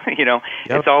States.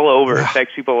 It's all over. It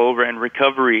affects people all over, and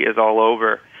recovery is all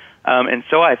over. And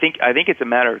so I think it's a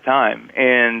matter of time.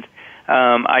 And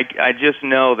I just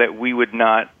know that we would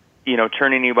not,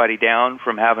 turn anybody down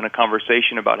from having a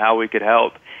conversation about how we could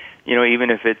help. Even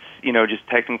if it's just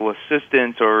technical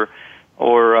assistance or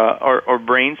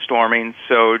brainstorming.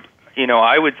 So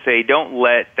I would say don't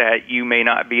let that you may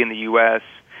not be in the U.S.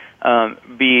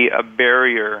 Be a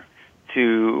barrier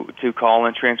to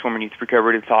calling Transforming Youth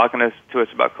Recovery, to talking to us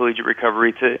about collegiate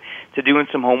recovery, to doing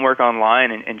some homework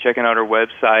online and checking out our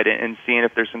website and seeing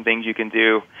if there's some things you can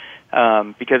do.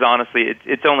 Because honestly,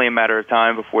 it's only a matter of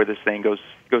time before this thing goes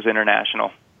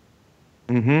international.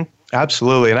 Mm-hmm.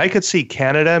 Absolutely. And I could see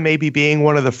Canada maybe being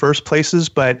one of the first places,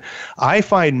 but I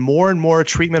find more and more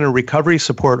treatment and recovery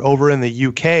support over in the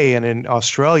UK and in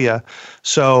Australia.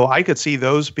 So I could see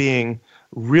those being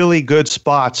really good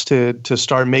spots to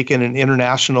start making an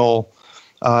international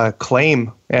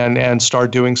claim and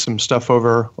start doing some stuff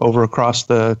over across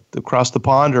the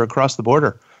pond or across the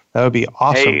border. That would be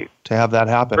awesome to have that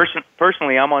happen.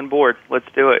 Personally, I'm on board. Let's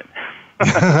do it.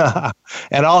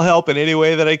 And I'll help in any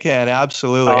way that I can.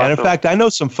 Absolutely. Awesome. And in fact, I know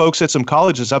some folks at some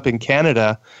colleges up in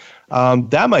Canada.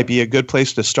 That might be a good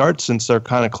place to start since they're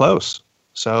kind of close.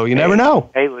 So you never know.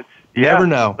 Hey, never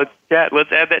know. Let's chat.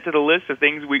 Let's add that to the list of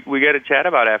things we got to chat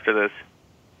about after this.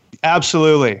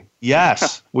 Absolutely.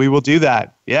 Yes, we will do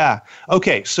that. Yeah.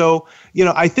 Okay. So,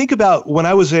 I think about when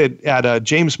I was at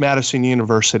James Madison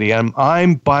University, and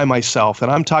I'm by myself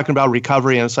and I'm talking about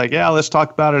recovery, and it's like, yeah, let's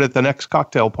talk about it at the next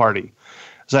cocktail party.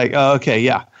 It's like, okay,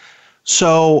 yeah.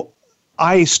 So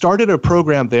I started a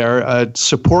program there, a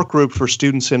support group for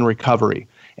students in recovery.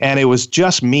 And it was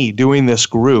just me doing this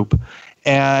group.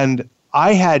 And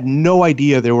I had no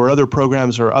idea there were other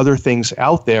programs or other things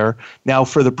out there. Now,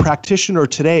 for the practitioner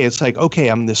today, it's like, okay,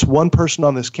 I'm this one person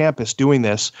on this campus doing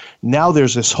this. Now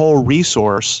there's this whole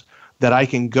resource that I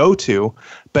can go to.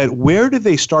 But where do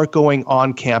they start going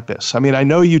on campus? I mean, I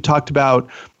know you talked about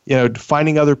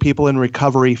finding other people in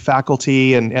recovery,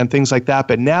 faculty, and things like that.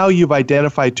 But now you've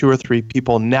identified 2 or 3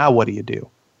 people. Now what do you do?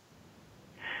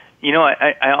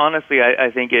 I honestly,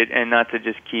 I think it, and not to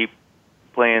just keep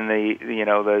playing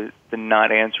the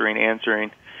not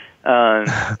answering.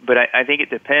 But I think it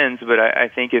depends. But I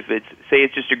think if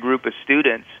it's just a group of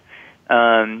students,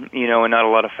 and not a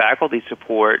lot of faculty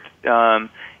support,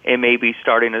 it may be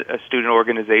starting a student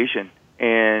organization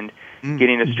and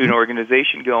getting a student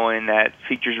organization going that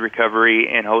features recovery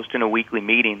and hosting a weekly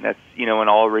meeting that's, an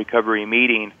all recovery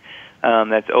meeting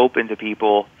that's open to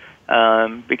people,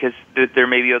 because there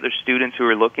may be other students who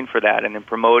are looking for that, and in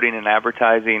promoting and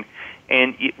advertising.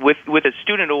 And with a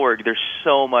student org, there's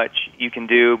so much you can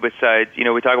do besides, we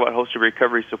talk about hosted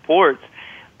recovery supports,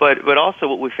 but also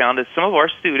what we found is some of our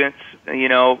students, they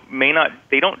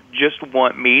don't just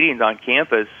want meetings on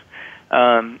campus.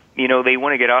 They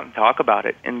want to get out and talk about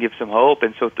it and give some hope.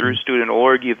 And so through Student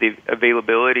Org, you have the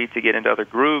availability to get into other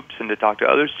groups and to talk to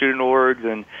other student orgs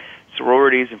and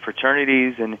sororities and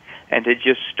fraternities and to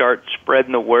just start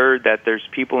spreading the word that there's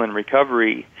people in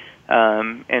recovery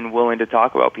and willing to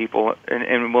talk about people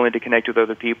and willing to connect with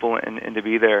other people and to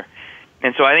be there.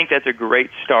 And so I think that's a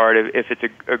great start if it's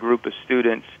a group of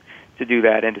students to do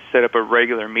that and to set up a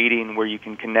regular meeting where you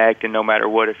can connect, and no matter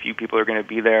what, a few people are going to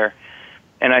be there.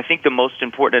 And I think the most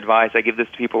important advice, I give this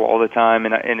to people all the time,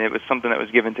 and it was something that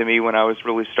was given to me when I was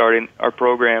really starting our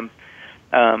program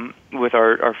with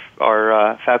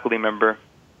our faculty member,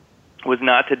 was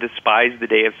not to despise the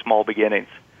day of small beginnings.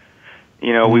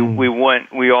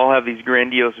 We all have these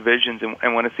grandiose visions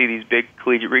and want to see these big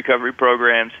collegiate recovery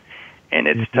programs, and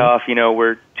it's tough,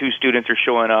 where 2 students are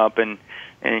showing up and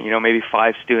maybe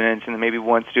 5 students and then maybe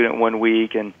 1 student 1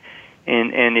 week, and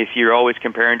if you're always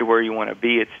comparing to where you want to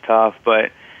be, it's tough.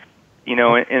 But, in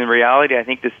reality, I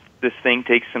think this thing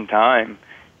takes some time,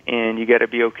 and you got to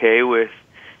be okay with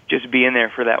just being there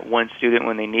for that one student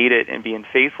when they need it and being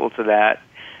faithful to that.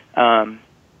 And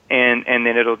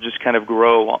then it'll just kind of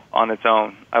grow on its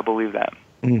own. I believe that.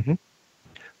 Mm-hmm.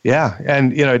 Yeah.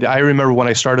 And, I remember when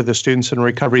I started the Students in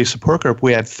Recovery Support Group,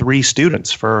 we had 3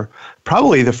 students for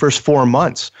probably the first 4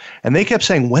 months. And they kept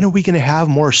saying, when are we going to have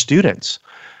more students?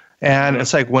 And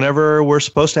it's like, whenever we're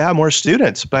supposed to have more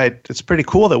students, but it's pretty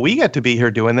cool that we get to be here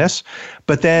doing this.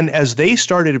 But then as they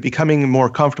started becoming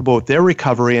more comfortable with their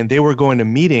recovery and they were going to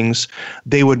meetings,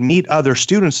 they would meet other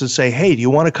students and say, hey, do you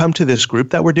want to come to this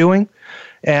group that we're doing?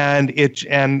 And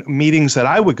meetings that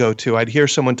I would go to, I'd hear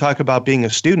someone talk about being a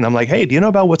student. I'm like, hey, do you know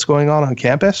about what's going on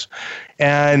campus?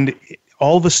 And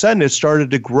all of a sudden it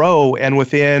started to grow, and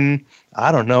within,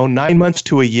 9 months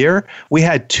to a year, we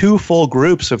had 2 full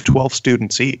groups of 12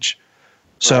 students each.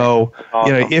 So,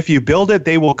 awesome. If you build it,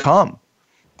 they will come.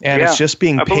 And it's just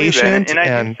being patient. And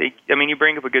I think, you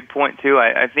bring up a good point too.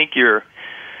 I think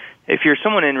if you're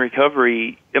someone in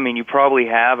recovery, you probably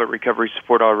have a recovery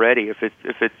support already. If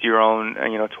it's your own,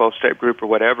 12-step group or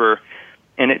whatever.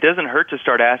 And it doesn't hurt to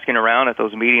start asking around at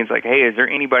those meetings, like, hey, is there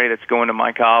anybody that's going to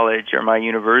my college or my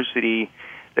university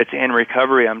that's in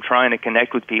recovery? I'm trying to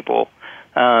connect with people.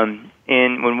 And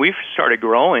when we started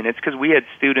growing, it's because we had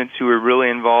students who were really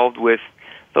involved with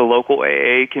the local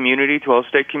AA community,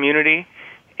 12-step community,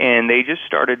 and they just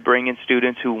started bringing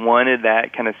students who wanted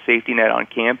that kind of safety net on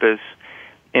campus,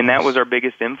 and that was our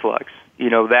biggest influx.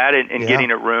 That and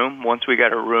getting a room. Once we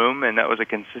got a room, and that was a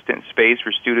consistent space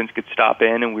where students could stop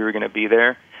in and we were going to be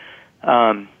there,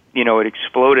 it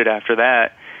exploded after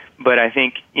that. But I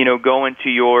think, going to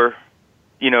your,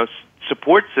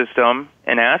 support system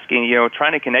and asking,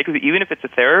 trying to connect with, even if it's a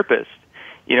therapist,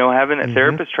 having a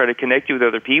therapist try to connect you with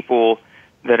other people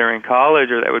that are in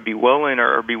college or that would be willing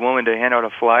or be willing to hand out a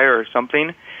flyer or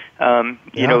something,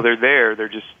 they're there.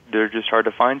 They're just hard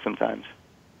to find sometimes.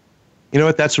 You know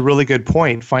what? That's a really good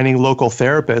point. Finding local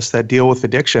therapists that deal with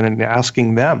addiction and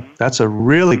asking them. That's a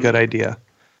really good idea.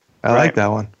 I like that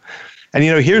one. And,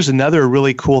 here's another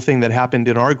really cool thing that happened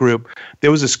in our group.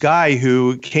 There was this guy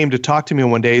who came to talk to me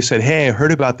one day. He said, "Hey, I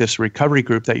heard about this recovery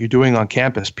group that you're doing on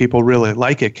campus. People really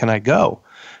like it. Can I go?"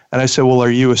 And I said, "Well,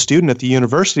 are you a student at the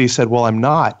university?" He said, "Well, I'm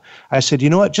not." I said, "You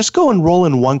know what? Just go enroll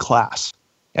in one class.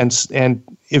 And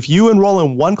if you enroll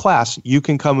in one class, you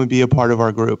can come and be a part of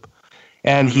our group."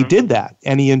 And he did that.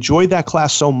 And he enjoyed that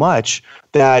class so much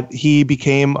that he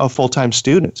became a full-time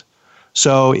student.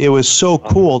 So it was so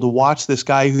cool to watch this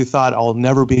guy who thought, "I'll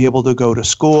never be able to go to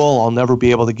school. I'll never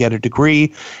be able to get a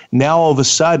degree." Now, all of a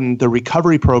sudden, the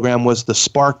recovery program was the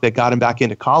spark that got him back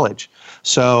into college.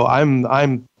 So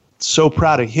I'm so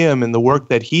proud of him and the work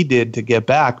that he did to get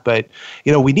back. But,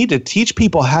 we need to teach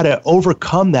people how to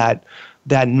overcome that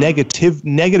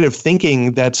negative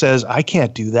thinking that says, "I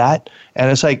can't do that."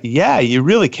 And it's like, yeah, you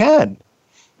really can.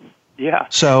 Yeah.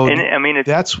 So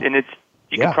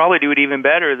you can probably do it even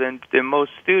better than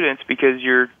most students because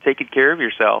you're taking care of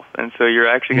yourself. And so you're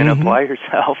actually going to apply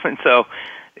yourself. And so,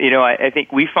 I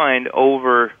think we find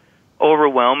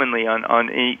overwhelmingly on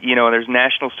there's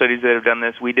national studies that have done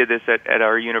this. We did this at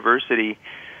our university.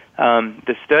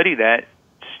 The study that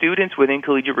students within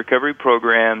collegiate recovery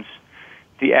programs,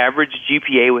 the average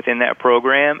GPA within that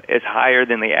program is higher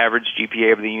than the average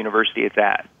GPA of the university it's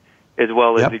at, as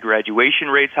well as the graduation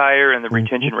rate's higher and the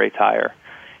retention rate's higher.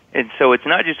 And so it's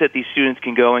not just that these students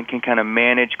can go and can kind of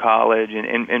manage college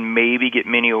and maybe get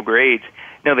menial grades.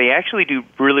 No, they actually do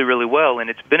really, really well, and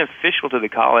it's beneficial to the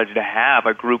college to have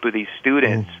a group of these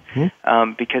students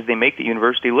because they make the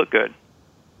university look good.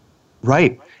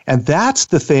 Right. And that's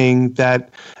the thing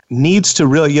that needs to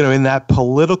really, in that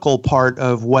political part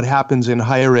of what happens in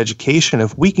higher education,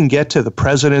 if we can get to the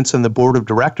presidents and the board of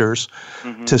directors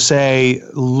to say,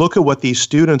 "Look at what these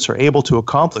students are able to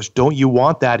accomplish. Don't you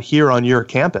want that here on your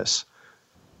campus?"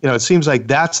 It seems like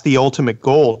that's the ultimate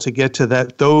goal, to get to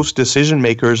those decision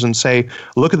makers and say,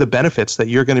 "Look at the benefits that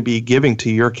you're going to be giving to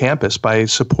your campus by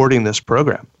supporting this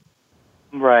program."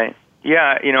 Right.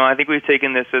 Yeah, I think we've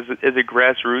taken this as a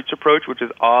grassroots approach, which is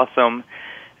awesome,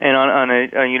 and on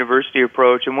a university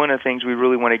approach. And one of the things we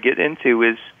really want to get into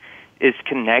is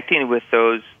connecting with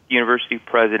those university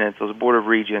presidents, those board of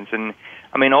regents, and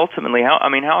ultimately,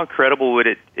 how incredible would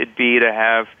it be to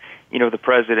have the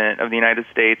president of the United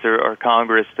States or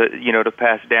Congress to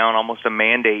pass down almost a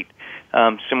mandate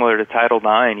similar to Title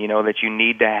IX, that you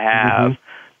need to have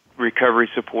recovery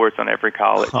supports on every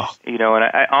college, and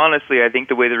I honestly, I think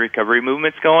the way the recovery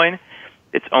movement's going,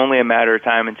 it's only a matter of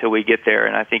time until we get there,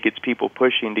 and I think it's people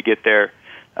pushing to get there.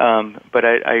 But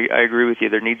I agree with you.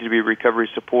 There needs to be recovery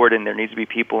support, and there needs to be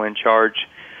people in charge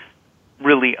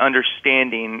really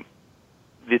understanding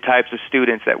the types of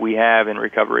students that we have in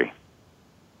recovery.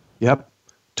 Yep,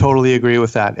 totally agree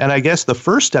with that. And I guess the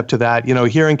first step to that,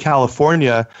 here in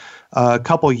California, a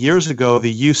couple of years ago,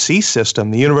 the UC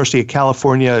system, the University of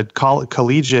California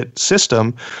collegiate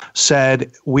system,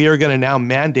 said we are going to now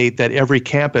mandate that every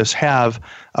campus have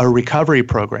a recovery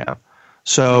program.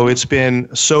 So it's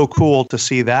been so cool to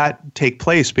see that take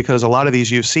place because a lot of these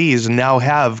UCs now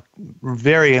have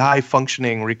very high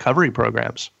functioning recovery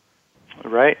programs.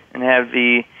 Right, and have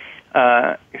the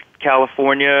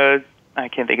California, I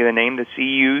can't think of the name, the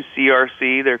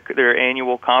CRC, their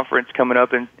annual conference coming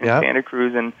up in Santa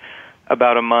Cruz in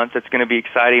about a month. It's going to be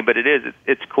exciting, but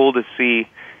it's cool to see,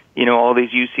 all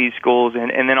these UC schools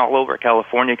and then all over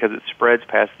California because it spreads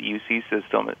past the UC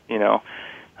system,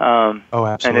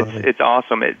 absolutely. And it's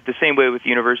awesome. The same way with the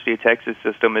University of Texas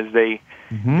system is they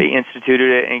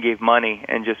instituted it and gave money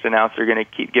and just announced they're going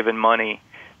to keep giving money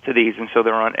to these, and so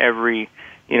they're on every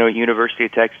University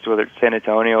of Texas, whether it's San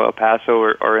Antonio, El Paso,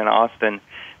 or in Austin.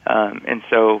 And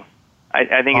so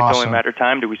I think it's only a matter of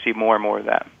time till we see more and more of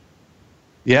that.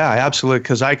 Yeah, absolutely,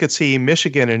 because I could see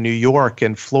Michigan and New York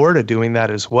and Florida doing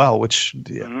that as well, which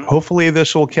hopefully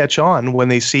this will catch on when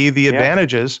they see the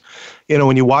advantages.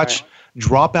 When you watch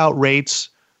dropout rates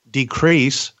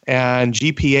decrease and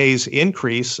GPAs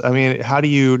increase, how do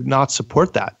you not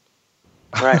support that?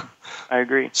 Right, I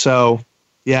agree. So,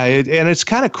 yeah, and it's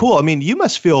kind of cool. You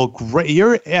must feel great.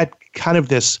 You're at kind of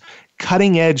this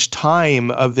cutting edge time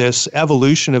of this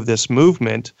evolution of this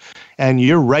movement, and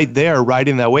you're right there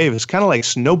riding that wave. It's kind of like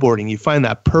snowboarding. You find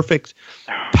that perfect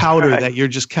powder that you're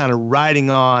just kind of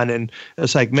riding on, and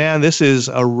it's like, man, this is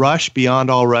a rush beyond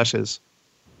all rushes.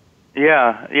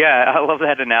 Yeah, I love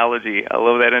that analogy.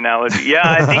 Yeah,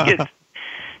 I think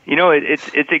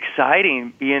It's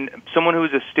exciting being someone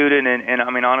who's a student, and I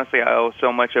mean, honestly, I owe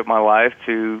so much of my life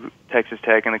to Texas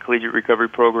Tech and the Collegiate Recovery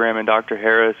Program and Dr.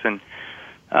 Harris, and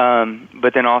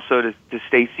but then also to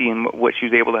Stacy and what she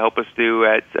was able to help us do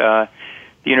at the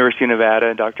University of Nevada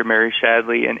and Dr. Mary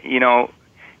Shadley, and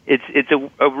it's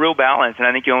a real balance, and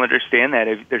I think you'll understand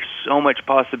that. There's so much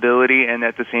possibility, and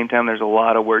at the same time, there's a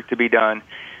lot of work to be done.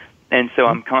 And so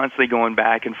I'm constantly going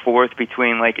back and forth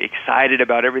between like excited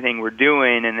about everything we're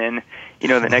doing, and then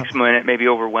the next minute maybe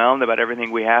overwhelmed about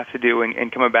everything we have to do,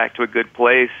 and coming back to a good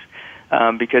place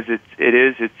because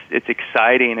it's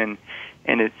exciting,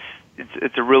 and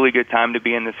it's a really good time to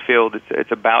be in this field.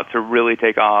 It's about to really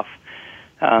take off.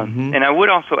 And I would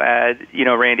also add,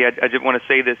 Randy, I just want to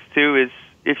say this too, is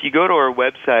if you go to our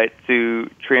website to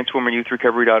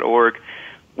transformingyouthrecovery.org,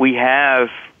 we have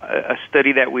a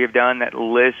study that we have done that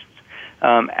lists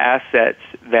assets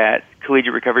that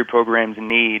collegiate recovery programs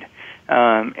need.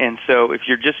 And so if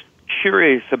you're just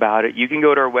curious about it, you can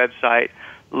go to our website,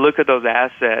 look at those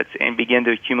assets, and begin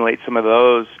to accumulate some of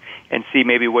those and see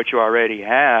maybe what you already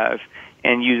have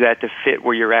and use that to fit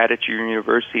where you're at your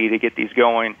university to get these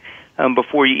going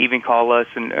before you even call us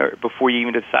and before you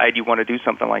even decide you want to do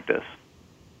something like this.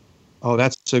 Oh,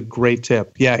 that's a great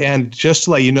tip. Yeah, and just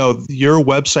to let you know, your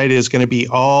website is going to be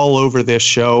all over this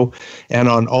show and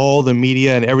on all the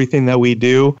media and everything that we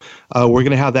do. We're going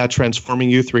to have that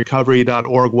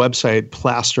transformingyouthrecovery.org website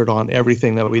plastered on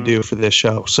everything that we do for this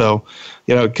show. So,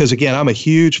 because again, I'm a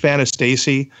huge fan of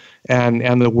Stacy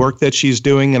and the work that she's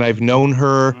doing, and I've known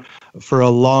her for a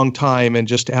long time, and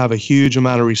just to have a huge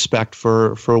amount of respect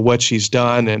for what she's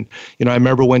done. And, I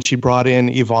remember when she brought in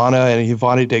Ivana, and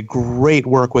Ivana did great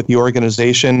work with the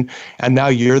organization, and now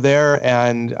you're there.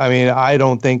 And I mean, I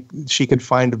don't think she could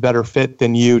find a better fit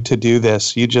than you to do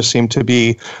this. You just seem to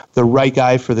be the right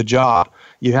guy for the job.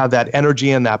 You have that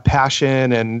energy and that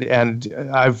passion, and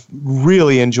I've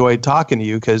really enjoyed talking to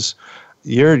you because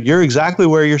you're exactly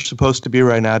where you're supposed to be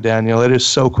right now, Daniel. It is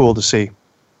so cool to see.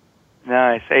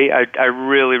 Nice. Hey, I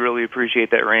really, really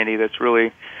appreciate that, Randy. That's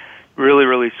really, really,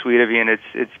 really sweet of you, and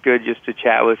it's good just to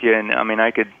chat with you. And I mean, I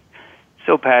could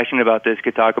so passionate about this,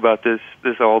 could talk about this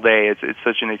all day. It's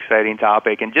such an exciting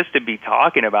topic, and just to be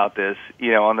talking about this,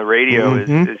 on the radio is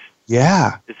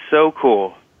it's so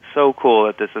cool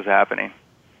that this is happening.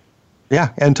 Yeah,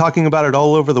 and talking about it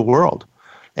all over the world.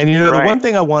 And the one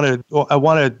thing I want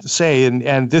to say,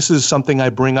 and this is something I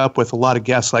bring up with a lot of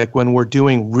guests, like when we're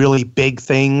doing really big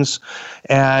things,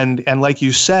 and like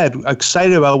you said,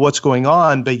 excited about what's going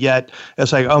on, but yet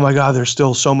it's like, oh my God, there's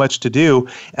still so much to do.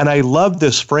 And I love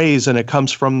this phrase, and it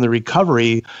comes from the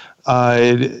recovery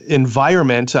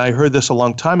environment. I heard this a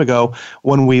long time ago.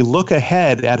 When we look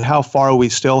ahead at how far we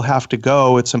still have to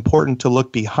go, it's important to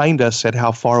look behind us at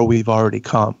how far we've already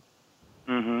come.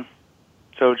 Mm-hmm.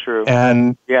 So true.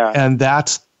 And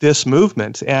that's this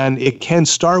movement. And it can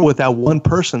start with that one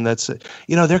person that's,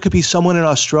 there could be someone in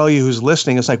Australia who's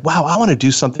listening. It's like, wow, I want to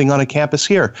do something on a campus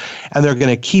here. And they're going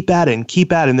to keep at it and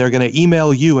keep at it. And they're going to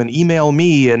email you and email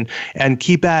me and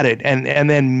keep at it. And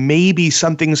then maybe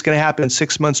something's going to happen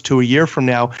 6 months to a year from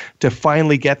now to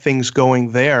finally get things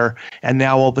going there. And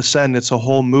now all of a sudden it's a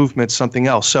whole movement, something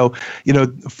else. So,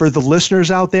 for the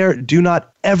listeners out there, do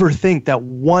not ever think that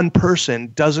one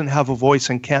person doesn't have a voice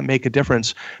and can't make a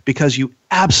difference, because you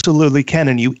absolutely can,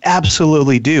 and you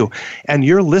absolutely do. And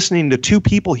you're listening to two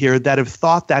people here that have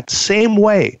thought that same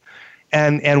way.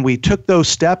 And we took those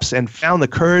steps and found the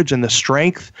courage and the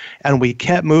strength, and we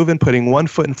kept moving, putting one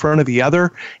foot in front of the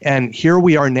other. And here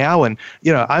we are now. And,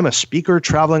 I'm a speaker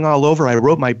traveling all over. I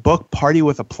wrote my book, Party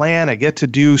with a Plan. I get to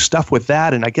do stuff with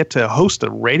that, and I get to host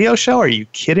a radio show. Are you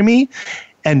kidding me?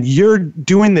 And you're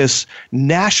doing this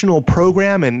national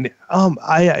program, and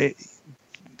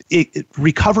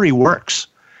recovery works.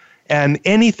 And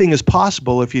anything is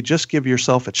possible if you just give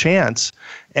yourself a chance.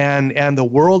 And the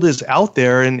world is out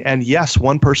there, and yes,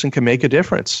 one person can make a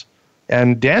difference.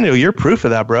 And Daniel, you're proof of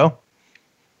that, bro.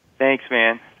 Thanks,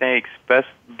 man. Thanks.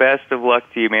 Best of luck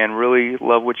to you, man. Really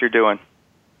love what you're doing.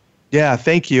 Yeah,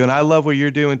 thank you. And I love what you're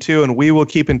doing too. And we will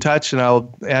keep in touch,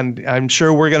 and I'm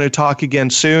sure we're going to talk again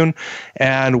soon.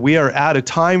 And we are out of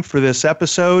time for this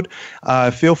episode.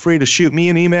 Feel free to shoot me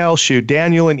an email, shoot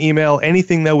Daniel an email,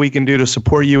 anything that we can do to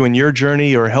support you in your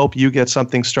journey or help you get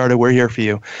something started. We're here for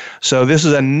you. So this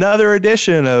is another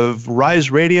edition of Rise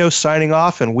Radio signing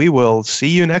off, and we will see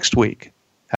you next week.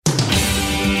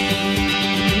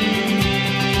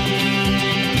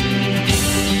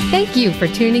 Thank you for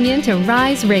tuning in to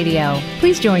Rise Radio.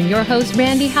 Please join your host,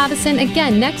 Randy Haveson,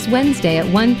 again next Wednesday at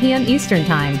 1 p.m. Eastern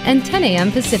Time and 10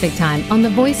 a.m. Pacific Time on the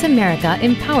Voice America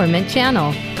Empowerment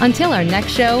Channel. Until our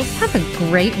next show, have a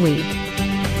great week.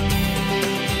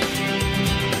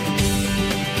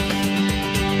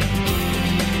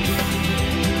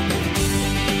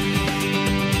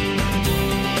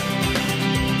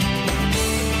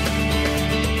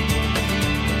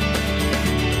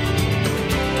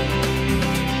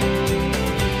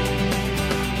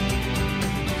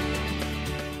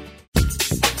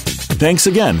 Thanks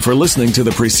again for listening to the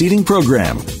preceding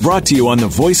program, brought to you on the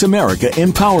Voice America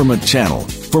Empowerment Channel.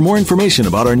 For more information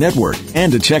about our network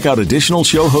and to check out additional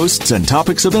show hosts and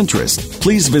topics of interest,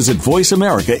 please visit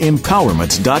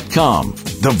voiceamericaempowerment.com.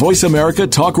 The Voice America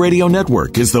Talk Radio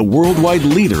Network is the worldwide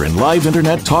leader in live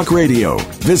Internet talk radio.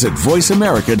 Visit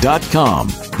voiceamerica.com.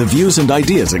 The views and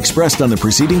ideas expressed on the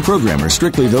preceding program are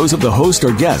strictly those of the host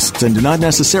or guests and do not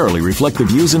necessarily reflect the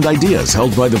views and ideas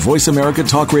held by the Voice America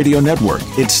Talk Radio Network,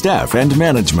 its staff, and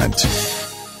management.